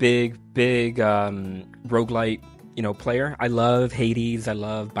big roguelite, player. I love Hades, I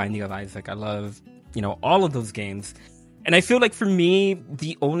love Binding of Isaac, I love, all of those games. And I feel like for me,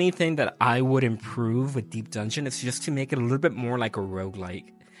 the only thing that I would improve with Deep Dungeon is just to make it a little bit more like a roguelike.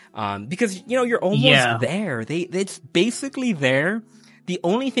 Because you're almost there. It's basically there. The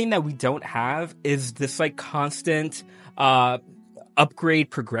only thing that we don't have is this like constant upgrade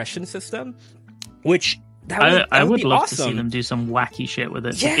progression system, which I would love awesome to see them do some wacky shit with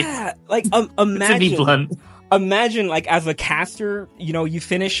it. Yeah, like imagine. To be blunt. Imagine, like, as a caster, you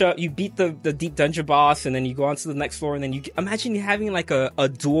finish up, you beat the Deep Dungeon boss, and then you go on to the next floor, and then imagine you having like a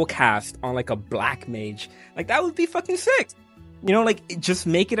dual cast on like a black mage. Like, that would be fucking sick. Just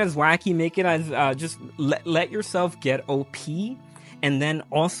make it as wacky, make it as, just let yourself get OP, and then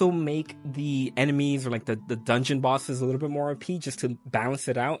also make the enemies or like the dungeon bosses a little bit more OP just to balance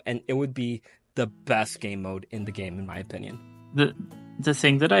it out, and it would be the best game mode in the game, in my opinion. The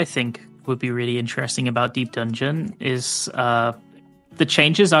thing that I think would be really interesting about Deep Dungeon is the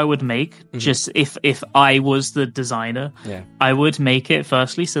changes I would make. Just if I was the designer, I would make it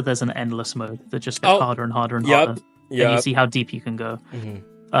firstly so there's an endless mode that just gets harder and harder and harder. And you see how deep you can go.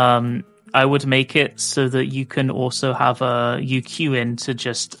 I would make it so that you can also have you queue in to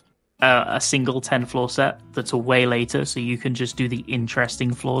just a single 10 floor set that's a way later, so you can just do the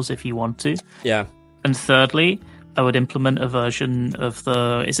interesting floors if you want to. And thirdly, I would implement a version of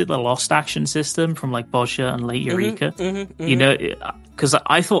the Lost Action system from like Boscia and late Eureka. Because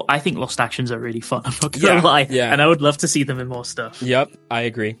I think Lost Actions are really fun. I'm not gonna lie, and I would love to see them in more stuff. I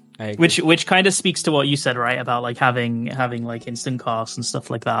agree. Which kind of speaks to what you said, right, about like having like instant casts and stuff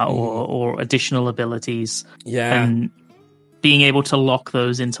like that, or additional abilities, and being able to lock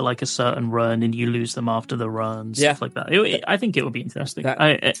those into like a certain run and you lose them after the run, stuff like that. I think it would be interesting.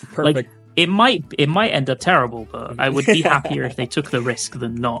 Perfect. It might end up terrible, but I would be happier if they took the risk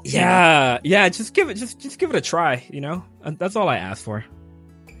than not. Just give it a try. That's all I ask for.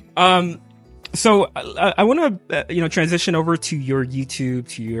 So I want to transition over to your YouTube,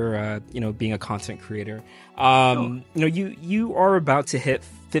 to your being a content creator. You are about to hit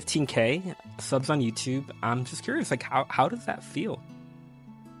 15K subs on YouTube. I'm just curious, like how does that feel?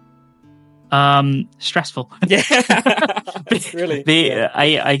 Stressful. Yeah. Really.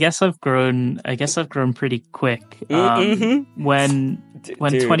 I guess I've grown pretty quick. When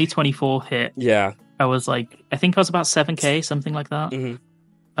 2024 hit, yeah, I was like, I think I was about 7K, something like that.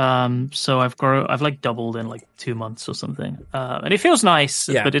 So I've like doubled in like 2 months or something. And it feels nice,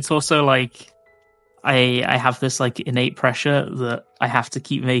 but it's also like I have this like innate pressure that I have to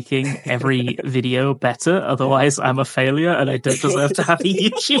keep making every video better, otherwise I'm a failure and I don't deserve to have a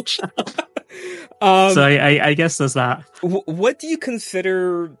YouTube channel. So I guess there's that. What do you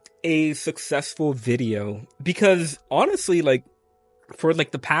consider a successful video? Because honestly, like for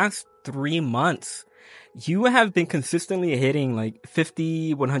like the past 3 months, you have been consistently hitting like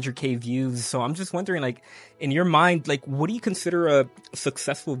 50, 100K views. So I'm just wondering, like in your mind, like what do you consider a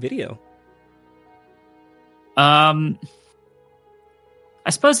successful video? I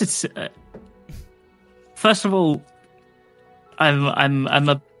suppose it's first of all, I'm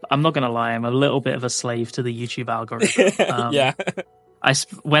not gonna lie, I'm a little bit of a slave to the YouTube algorithm. Yeah.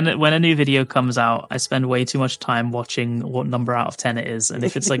 When a new video comes out, I spend way too much time watching what number out of 10 it is, and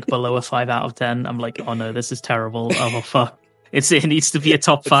if it's like below a 5 out of 10, I'm like, oh no, this is terrible. Oh fuck, it needs to be a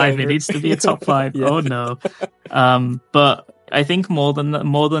top 5. It needs to be a top 5. Yeah. Oh no. But I think more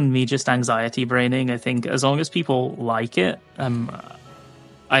than me just anxiety braining, I think as long as people like it,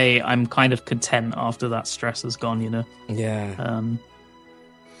 I'm kind of content after that stress is gone, you know? Yeah.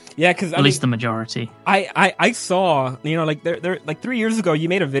 Yeah, because at least the majority. I saw, like there like 3 years ago, you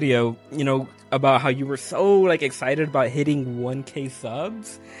made a video, about how you were so like excited about hitting 1K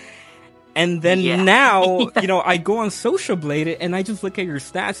subs, and then now, I go on Social Blade and I just look at your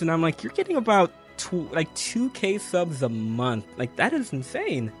stats and I'm like, you're getting about 2K subs a month. Like that is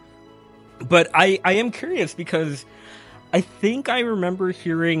insane. But I am curious because I think I remember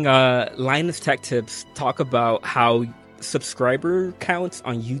hearing Linus Tech Tips talk about how subscriber counts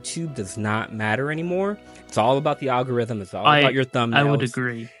on YouTube does not matter anymore. It's all about the algorithm. It's all about your thumbnails. I would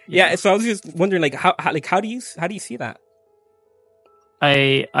agree. Yeah. So I was just wondering, like, how do you see that?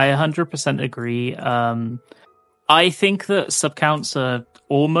 I 100% agree. I think that sub counts are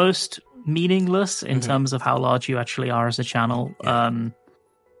almost meaningless in terms of how large you actually are as a channel.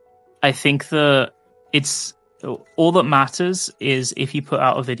 I think that it's all that matters is if you put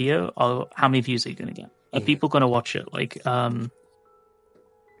out a video, how many views are you going to get? Are people going to watch it? Like, I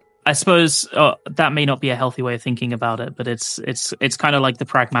suppose that may not be a healthy way of thinking about it, but it's kind of like the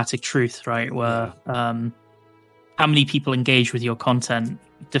pragmatic truth, right? Where how many people engage with your content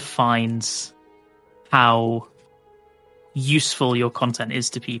defines how useful your content is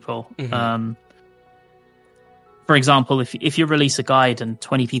to people. For example, if you release a guide and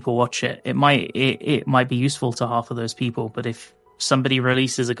 20 people watch it, it might be useful to half of those people. But if somebody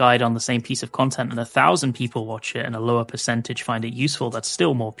releases a guide on the same piece of content and 1,000 people watch it and a lower percentage find it useful, that's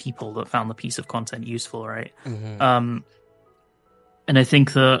still more people that found the piece of content useful, right? And I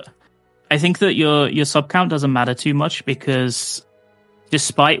think that your sub count doesn't matter too much because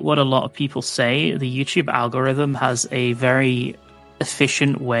despite what a lot of people say, the YouTube algorithm has a very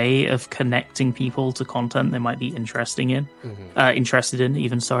efficient way of connecting people to content they might be interested in.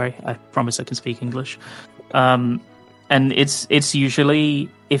 Even, sorry, I promise I can speak English. And it's usually,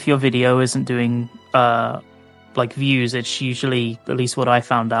 if your video isn't doing like views, it's usually, at least what I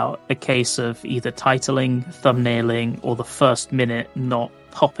found out, a case of either titling, thumbnailing, or the first minute not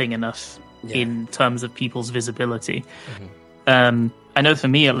popping enough in terms of people's visibility. I know for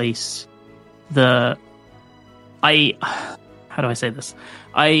me at least, how do I say this?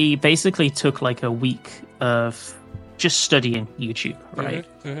 I basically took like a week of just studying YouTube, right?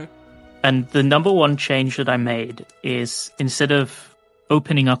 And the number one change that I made is instead of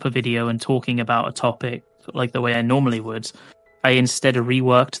opening up a video and talking about a topic like the way I normally would, I instead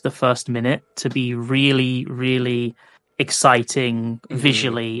reworked the first minute to be really, really exciting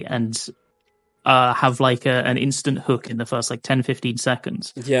visually and have like an instant hook in the first like 10-15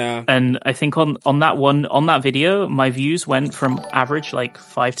 seconds. Yeah. And I think on that video, my views went from average like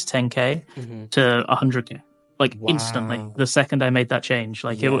 5 to 10K to 100K. Like instantly, the second I made that change,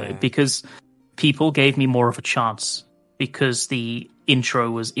 like because people gave me more of a chance because the intro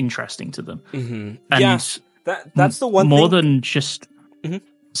was interesting to them. And that's the one more thing... than just.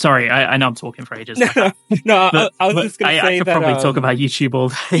 Sorry, I know I'm talking for ages. No, I was just going to say I could that, probably talk about YouTube all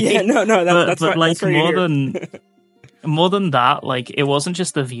day. Yeah, no, that's but like more than more than that, like, it wasn't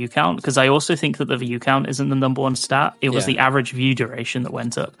just the view count, because I also think that the view count isn't the number one stat. It was the average view duration that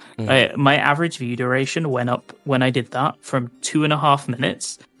went up. My average view duration went up when I did that from 2.5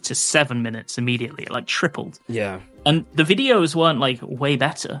 minutes to 7 minutes immediately. It, like, tripled. Yeah. And the videos weren't, like, way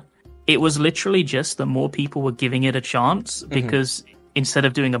better. It was literally just that more people were giving it a chance, because instead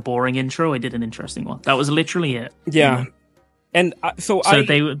of doing a boring intro, I did an interesting one. That was literally it. Yeah. And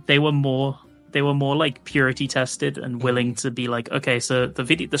they were more like purity tested and willing to be like, okay, so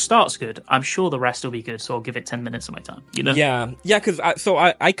the start's good. I'm sure the rest will be good, so I'll give it 10 minutes of my time. You know? Yeah, because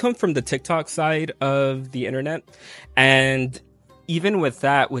I come from the TikTok side of the internet, and even with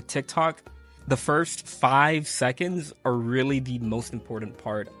that, with TikTok, the first 5 seconds are really the most important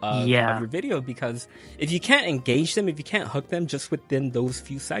part of your video, because if you can't engage them, if you can't hook them just within those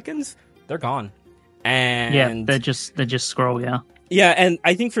few seconds, they're gone. And they just scroll. Yeah, and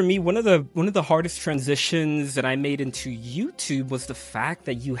I think for me, one of the hardest transitions that I made into YouTube was the fact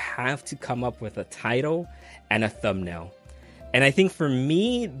that you have to come up with a title and a thumbnail. And I think for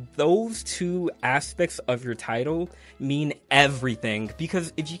me, those two aspects of your title mean everything,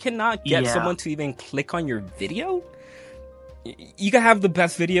 because if you cannot get someone to even click on your video, you can have the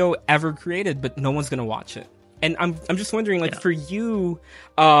best video ever created, but no one's gonna watch it. And I'm just wondering, like, for you,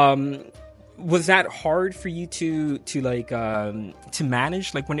 was that hard for you to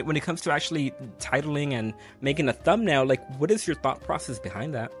manage, like, when it comes to actually titling and making a thumbnail? Like, what is your thought process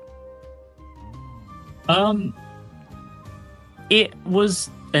behind that? It was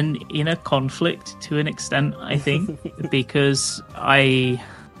an inner conflict to an extent, I think, because I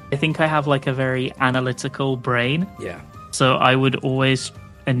think I have, like, a very analytical brain. Yeah. So I would always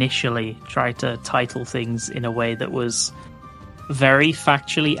initially try to title things in a way that was very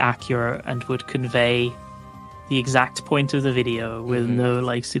factually accurate and would convey the exact point of the video with no,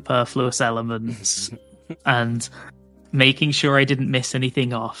 like, superfluous elements and making sure I didn't miss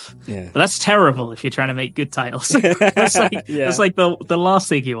anything off. Yeah. But that's terrible if you're trying to make good titles. That's like the last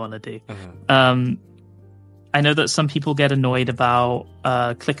thing you want to do. I know that some people get annoyed about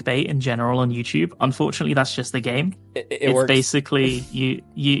clickbait in general on YouTube. Unfortunately, that's just the game. It's works. basically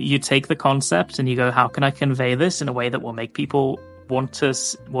you take the concept and you go, how can I convey this in a way that will make people want to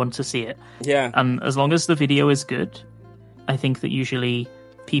see it? Yeah. And as long as the video is good, I think that usually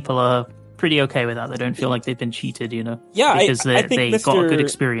people are pretty okay with that. They don't feel like they've been cheated, you know? Yeah, because I think they got a good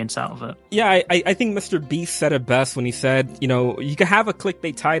experience out of it. Yeah, I think Mr. Beast said it best when he said, you know, you can have a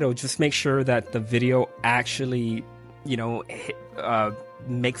clickbait title, just make sure that the video actually, you know,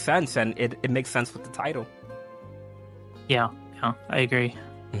 makes sense, and it makes sense with the title. Yeah, I agree.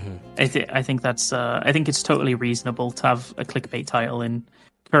 I think that's I think it's totally reasonable to have a clickbait title in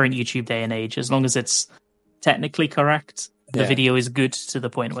current YouTube day and age, as long as it's technically correct. The video is good to the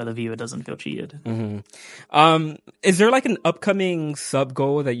point where the viewer doesn't feel cheated. Is there, like, an upcoming sub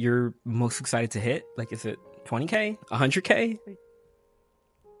goal that you're most excited to hit? Like, is it 20K, 100K?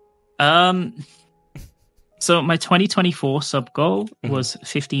 So my 2024 sub goal was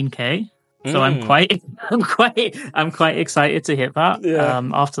 15K. So I'm quite excited to hit that.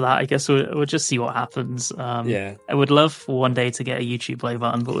 After that, I guess we'll just see what happens. I would love for one day to get a YouTube play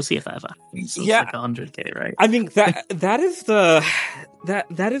button, but we'll see if that ever happens. It's like 100K, right? I mean, that is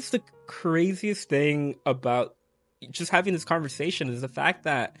the craziest thing about just having this conversation, is the fact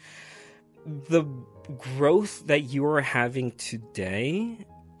that the growth that you are having today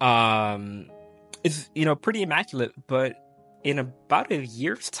is, you know, pretty immaculate, but in about a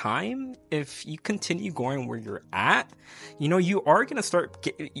year's time, if you continue going where you're at, you know, you are going to start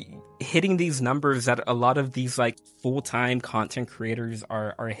hitting these numbers that a lot of these, like, full-time content creators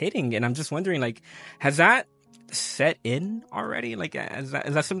are hitting. And I'm just wondering, like, has that set in already? Like, is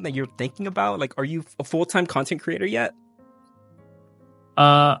that something that you're thinking about? Like, are you a full-time content creator yet?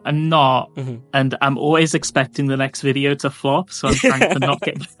 I'm not, and I'm always expecting the next video to flop, so I'm trying to not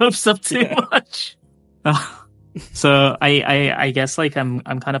get my hopes up too much. So I guess, like, I'm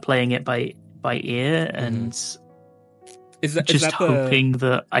kind of playing it by ear, and hoping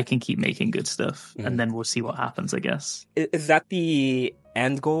that I can keep making good stuff, and then we'll see what happens, I guess. Is that the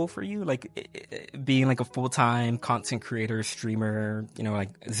end goal for you? Like, being, like, a full-time content creator, streamer, you know,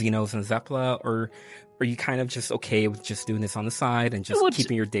 like Xenos and Zepla, or are you kind of just okay with just doing this on the side and just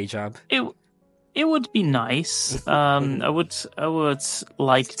keeping your day job? It would be nice. I would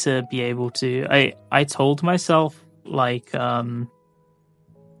like to be able to. I told myself, like,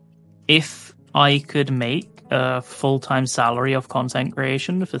 if I could make a full-time salary of content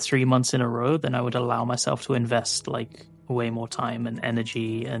creation for 3 months in a row, then I would allow myself to invest, like, way more time and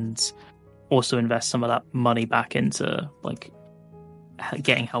energy, and also invest some of that money back into, like,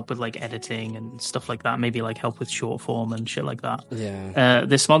 getting help with like editing and stuff like that, maybe like help with short form and shit like that. Yeah.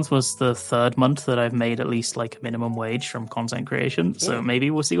 This month was the third month that I've made at least like a minimum wage from content creation, so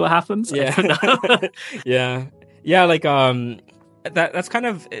maybe we'll see what happens. Yeah. I don't know. Yeah, like that's kind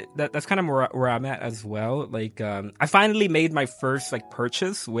of where I'm at as well. Like I finally made my first like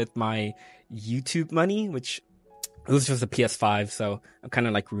purchase with my YouTube money, which it was just a PS5, so I'm kind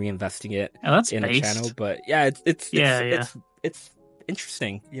of like reinvesting it in the channel. But yeah, it's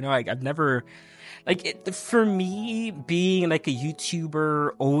interesting. You know, I've never for me being like a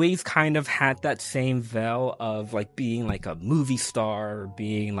YouTuber always kind of had that same veil of like being like a movie star or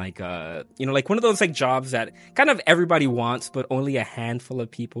being like a, you know, like one of those like jobs that kind of everybody wants, but only a handful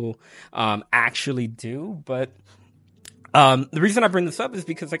of people actually do. But the reason I bring this up is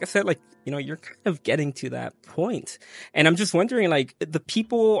because, like I said, like, you know, you're kind of getting to that point. And I'm just wondering, like, the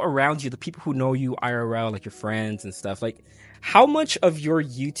people around you, the people who know you IRL, like your friends and stuff, like, how much of your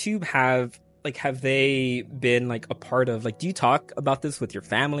YouTube have they been, like, a part of? Like, do you talk about this with your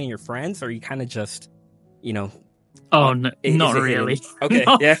family and your friends, or are you kind of just, you know... Oh, no, not really. Okay,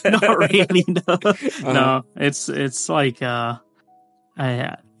 no, yeah. Not really, no. No, it's like...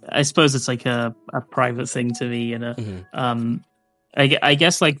 I suppose it's like a private thing to me, you know. Mm-hmm. I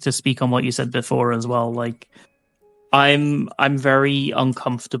guess like to speak on what you said before as well, like I'm very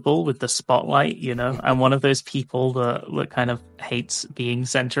uncomfortable with the spotlight, you know. I'm one of those people that kind of hates being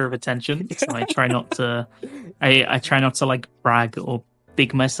center of attention. So I try not to I try not to like brag or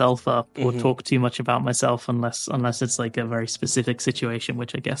big myself up or talk too much about myself unless it's like a very specific situation,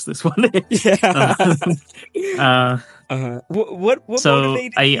 which I guess this one is. Yeah. What so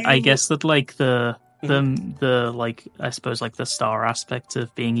motivated you? I guess that like the like I suppose like the star aspect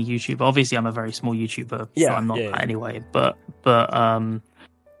of being a YouTuber. Obviously, I'm a very small YouTuber, so I'm not that anyway. But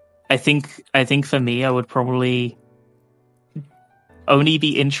I think for me, I would probably only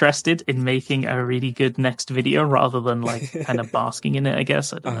be interested in making a really good next video rather than like kind of basking in it, I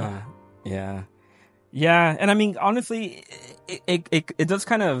guess. I don't know. Yeah, and I mean honestly, it does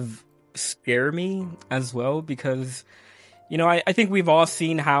kind of scare me as well because, you know, I think we've all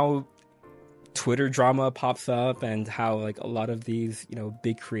seen how Twitter drama pops up and how like a lot of these, you know,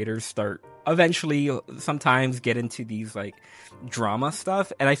 big creators start eventually sometimes get into these like drama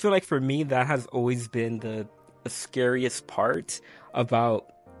stuff, and I feel like for me that has always been the scariest part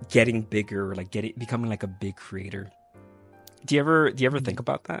about getting bigger, like becoming like a big creator. Do you ever think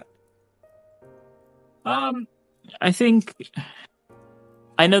about that? I think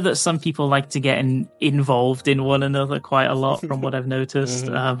I know that some people like to get involved in one another quite a lot from what I've noticed.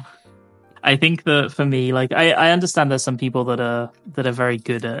 I think that for me, like I understand there's some people that are very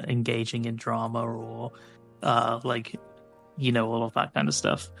good at engaging in drama or like, you know, all of that kind of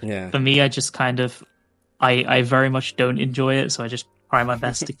stuff. Yeah. For me, I just kind of I very much don't enjoy it, so I just try my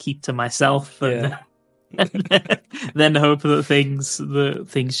best to keep to myself and, and then hope that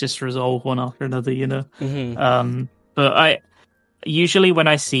things just resolve one after another, you know. But I usually when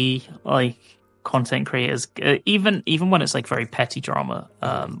I see like content creators, even when it's like very petty drama,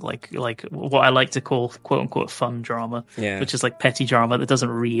 like what I like to call quote unquote fun drama, which is like petty drama that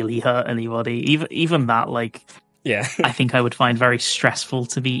doesn't really hurt anybody. Even that, like, I think I would find very stressful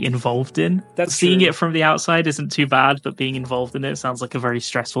to be involved in. Seeing it from the outside isn't too bad, but being involved in it sounds like a very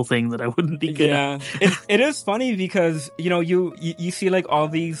stressful thing that I wouldn't be good at. It is funny because, you know, you see like all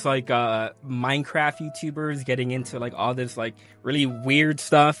these like Minecraft YouTubers getting into like all this like really weird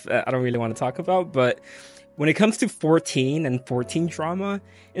stuff I don't really want to talk about, but when it comes to 14 and 14 drama,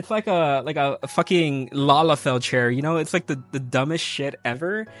 it's like a fucking Lalafell chair, you know? It's like the dumbest shit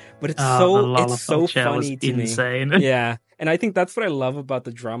ever, but it's so funny to insane. me. Yeah. And I think that's what I love about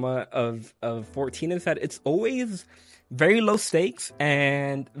the drama of 14 is that it's always very low stakes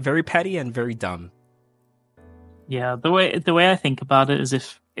and very petty and very dumb. Yeah, the way I think about it is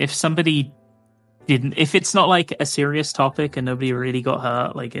if somebody if it's not like a serious topic and nobody really got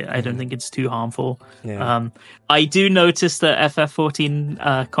hurt, like I don't think it's too harmful. I do notice that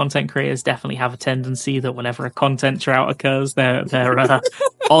FF14 content creators definitely have a tendency that whenever a content drought occurs, they're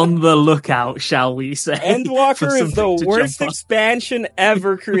on the lookout, shall we say. Endwalker is the worst expansion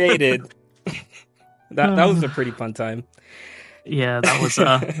ever created. that was a pretty fun time. Yeah, that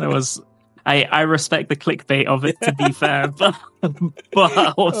was I respect the clickbait of it, to be fair, but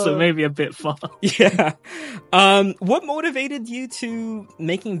also maybe a bit far. Yeah. What motivated you to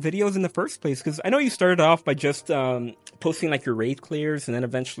making videos in the first place? Because I know you started off by just posting like your raid clears, and then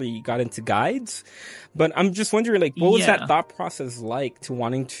eventually you got into guides. But I'm just wondering, like, what was that thought process like to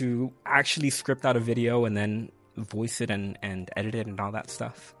wanting to actually script out a video and then voice it and edit it and all that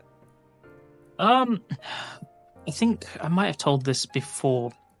stuff? I think I might have told this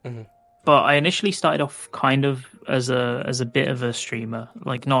before, Mhm. but I initially started off kind of as a bit of a streamer,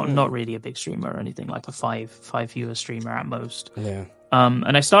 like not really a big streamer or anything, like a five viewer streamer at most. Yeah.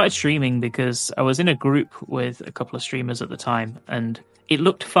 And I started streaming because I was in a group with a couple of streamers at the time, and it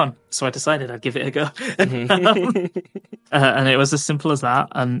looked fun, so I decided I'd give it a go. And it was as simple as that,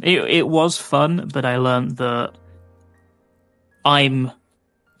 and it was fun, but I learned that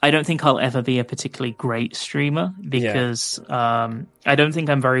I don't think I'll ever be a particularly great streamer because I don't think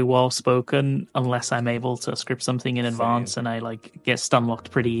I'm very well spoken unless I'm able to script something in advance, and I like get stun locked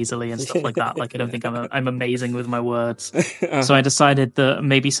pretty easily and stuff like that. Like I don't think I'm amazing with my words. So I decided that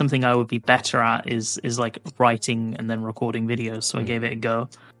maybe something I would be better at is like writing and then recording videos. So I gave it a go.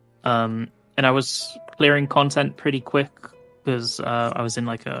 And I was clearing content pretty quick because I was in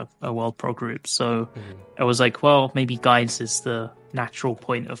like a world pro group. So I was like, well, maybe guides is the natural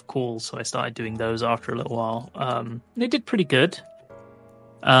point of call. So I started doing those after a little while. They did pretty good.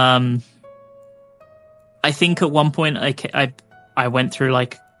 I think at one point I went through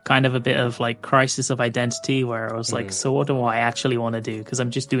like kind of a bit of like crisis of identity where I was like, so what do I actually want to do? Because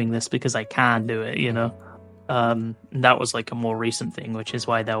I'm just doing this because I can do it, you know? That was like a more recent thing, which is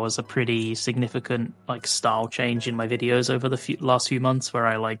why there was a pretty significant like style change in my videos over the last few months, where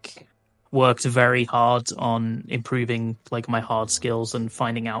I like worked very hard on improving like my hard skills and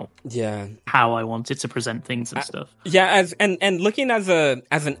finding out how I wanted to present things and stuff. Yeah, and looking as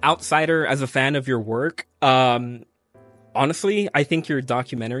an outsider, as a fan of your work, honestly, I think your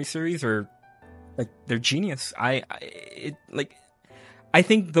documentary series are like they're genius. I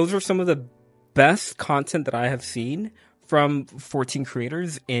think those are some of the best content that I have seen from 14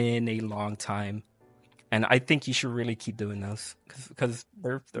 creators in a long time, and I think you should really keep doing those because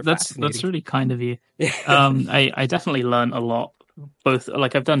they're that's really kind of you. Yeah. I definitely learned a lot. Both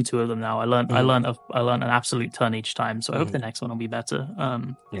like I've done 2 of them now. I learned an absolute ton each time. So I hope the next one will be better.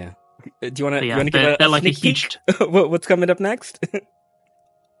 Yeah. Do you want to yeah, give a like sneak a huge... peek? What's coming up next?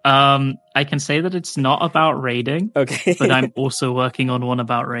 I can say that it's not about raiding, okay, but I'm also working on one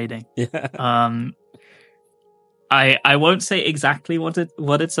about raiding. Yeah. I won't say exactly what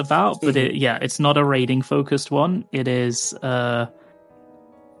it's about, but it's not a raiding focused one. It is a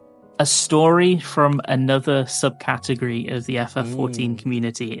story from another subcategory of the FF14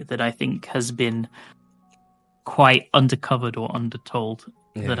 community that I think has been quite undercovered or undertold.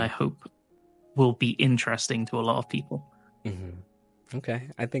 That I hope will be interesting to a lot of people. Okay,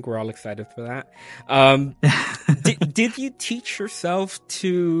 I think we're all excited for that. Did you teach yourself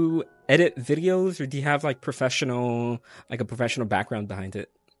to edit videos, or do you have like a professional background behind it?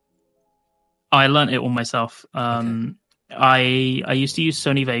 I learned it all myself. I used to use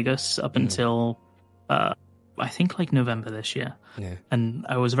Sony Vegas up until I think like November this year, and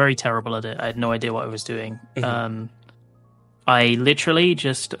I was very terrible at it. I had no idea what I was doing. I literally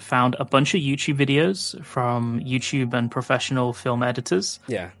just found a bunch of YouTube videos from YouTube and professional film editors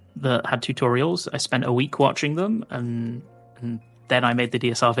that had tutorials. I spent a week watching them, and then I made the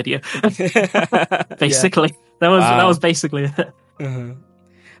DSR video. Basically, that was basically it.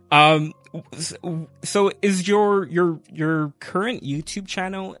 So is your current YouTube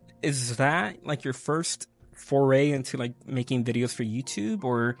channel, is that like your first foray into like making videos for YouTube,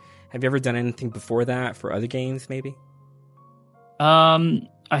 or have you ever done anything before that for other games maybe?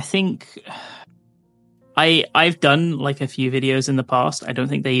 I think I've done like a few videos in the past. I don't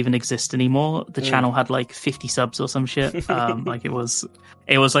think they even exist anymore. The channel had like 50 subs or some shit. Like it was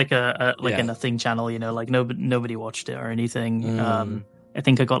like a nothing channel, you know, like nobody watched it or anything. I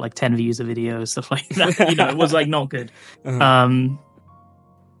think I got like 10 views a video, stuff like that. You know, it was like not good.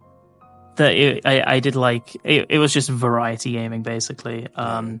 I did like it was just variety gaming basically.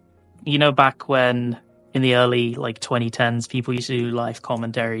 You know, back when in the early like 2010s, people used to do live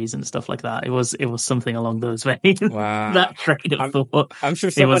commentaries and stuff like that. It was something along those veins. Wow. That train of thought. I'm sure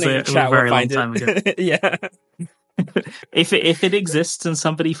someone in your chat will find it. Yeah. If it exists and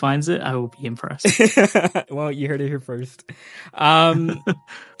somebody finds it, I will be impressed. Well, you heard it here first.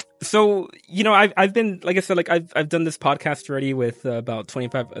 So, you know, I've been, like I said, like I've done this podcast already with about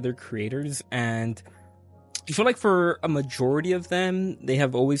 25 other creators, and I feel like for a majority of them, they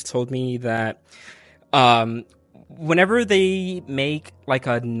have always told me that whenever they make like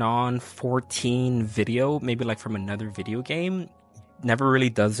a non-14 video, maybe like from another video game, never really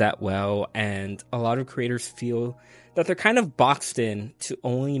does that well, and a lot of creators feel that they're kind of boxed in to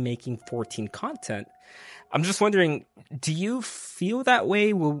only making 14 content. I'm just wondering, do you feel that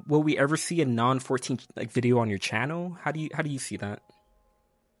way? Will we ever see a non-14 like video on your channel? How do you see that?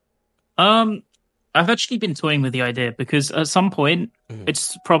 I've actually been toying with the idea because at some point,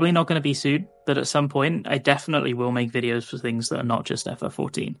 it's probably not going to be soon, but at some point, I definitely will make videos for things that are not just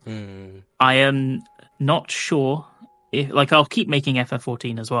FF14. I am not sure if, like, I'll keep making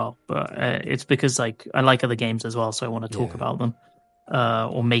FF14 as well, but it's because like I like other games as well, so I want to talk about them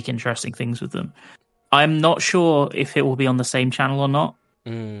or make interesting things with them. I'm not sure if it will be on the same channel or not.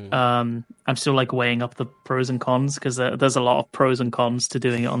 I'm still like weighing up the pros and cons because there's a lot of pros and cons to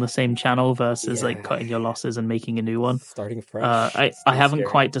doing it on the same channel versus like cutting your losses and making a new one. Starting fresh. I haven't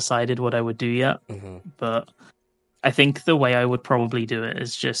quite decided what I would do yet, but I think the way I would probably do it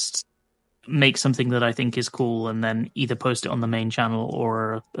is just make something that I think is cool and then either post it on the main channel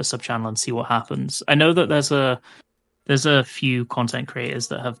or a sub channel and see what happens. I know that there's a few content creators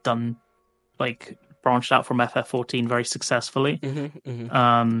that have done like branched out from FF14 very successfully.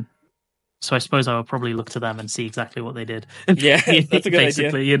 So I suppose I would probably look to them and see exactly what they did. Yeah, that's a good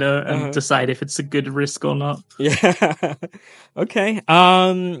basically, idea. you know, and decide if it's a good risk or not. Yeah. Okay.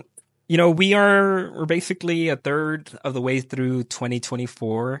 You know, we're basically a third of the way through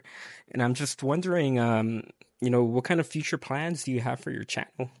 2024, and I'm just wondering, you know, what kind of future plans do you have for your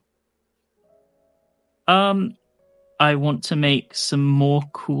channel? I want to make some more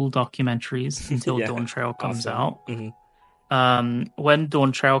cool documentaries until Dawn Trail comes out. When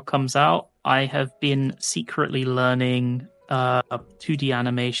Dawn Trail comes out, I have been secretly learning 2D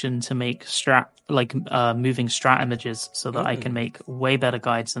animation to make moving strat images so that I can make way better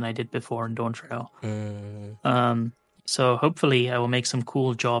guides than I did before in Dawn Trail. So hopefully I will make some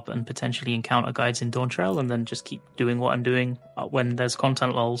cool job and potentially encounter guides in Dawn Trail and then just keep doing what I'm doing when there's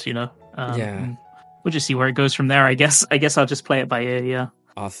content lulls, you know. We'll just see where it goes from there, I guess. I guess I'll just play it by ear, yeah.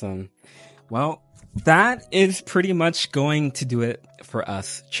 Awesome. Well, that is pretty much going to do it for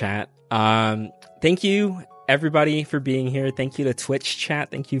us, chat. Thank you, everybody, for being here. Thank you to Twitch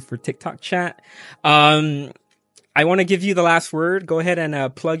chat. Thank you for TikTok chat. I want to give you the last word. Go ahead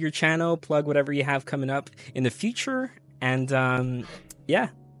and plug your channel, plug whatever you have coming up in the future. And yeah.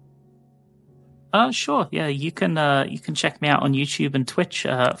 Sure. Yeah, you can check me out on YouTube and Twitch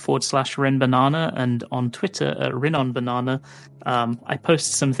 /RinBanana and on Twitter at RinonBanana. I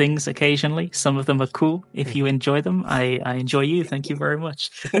post some things occasionally. Some of them are cool. If you enjoy them, I enjoy you. Thank you very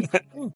much.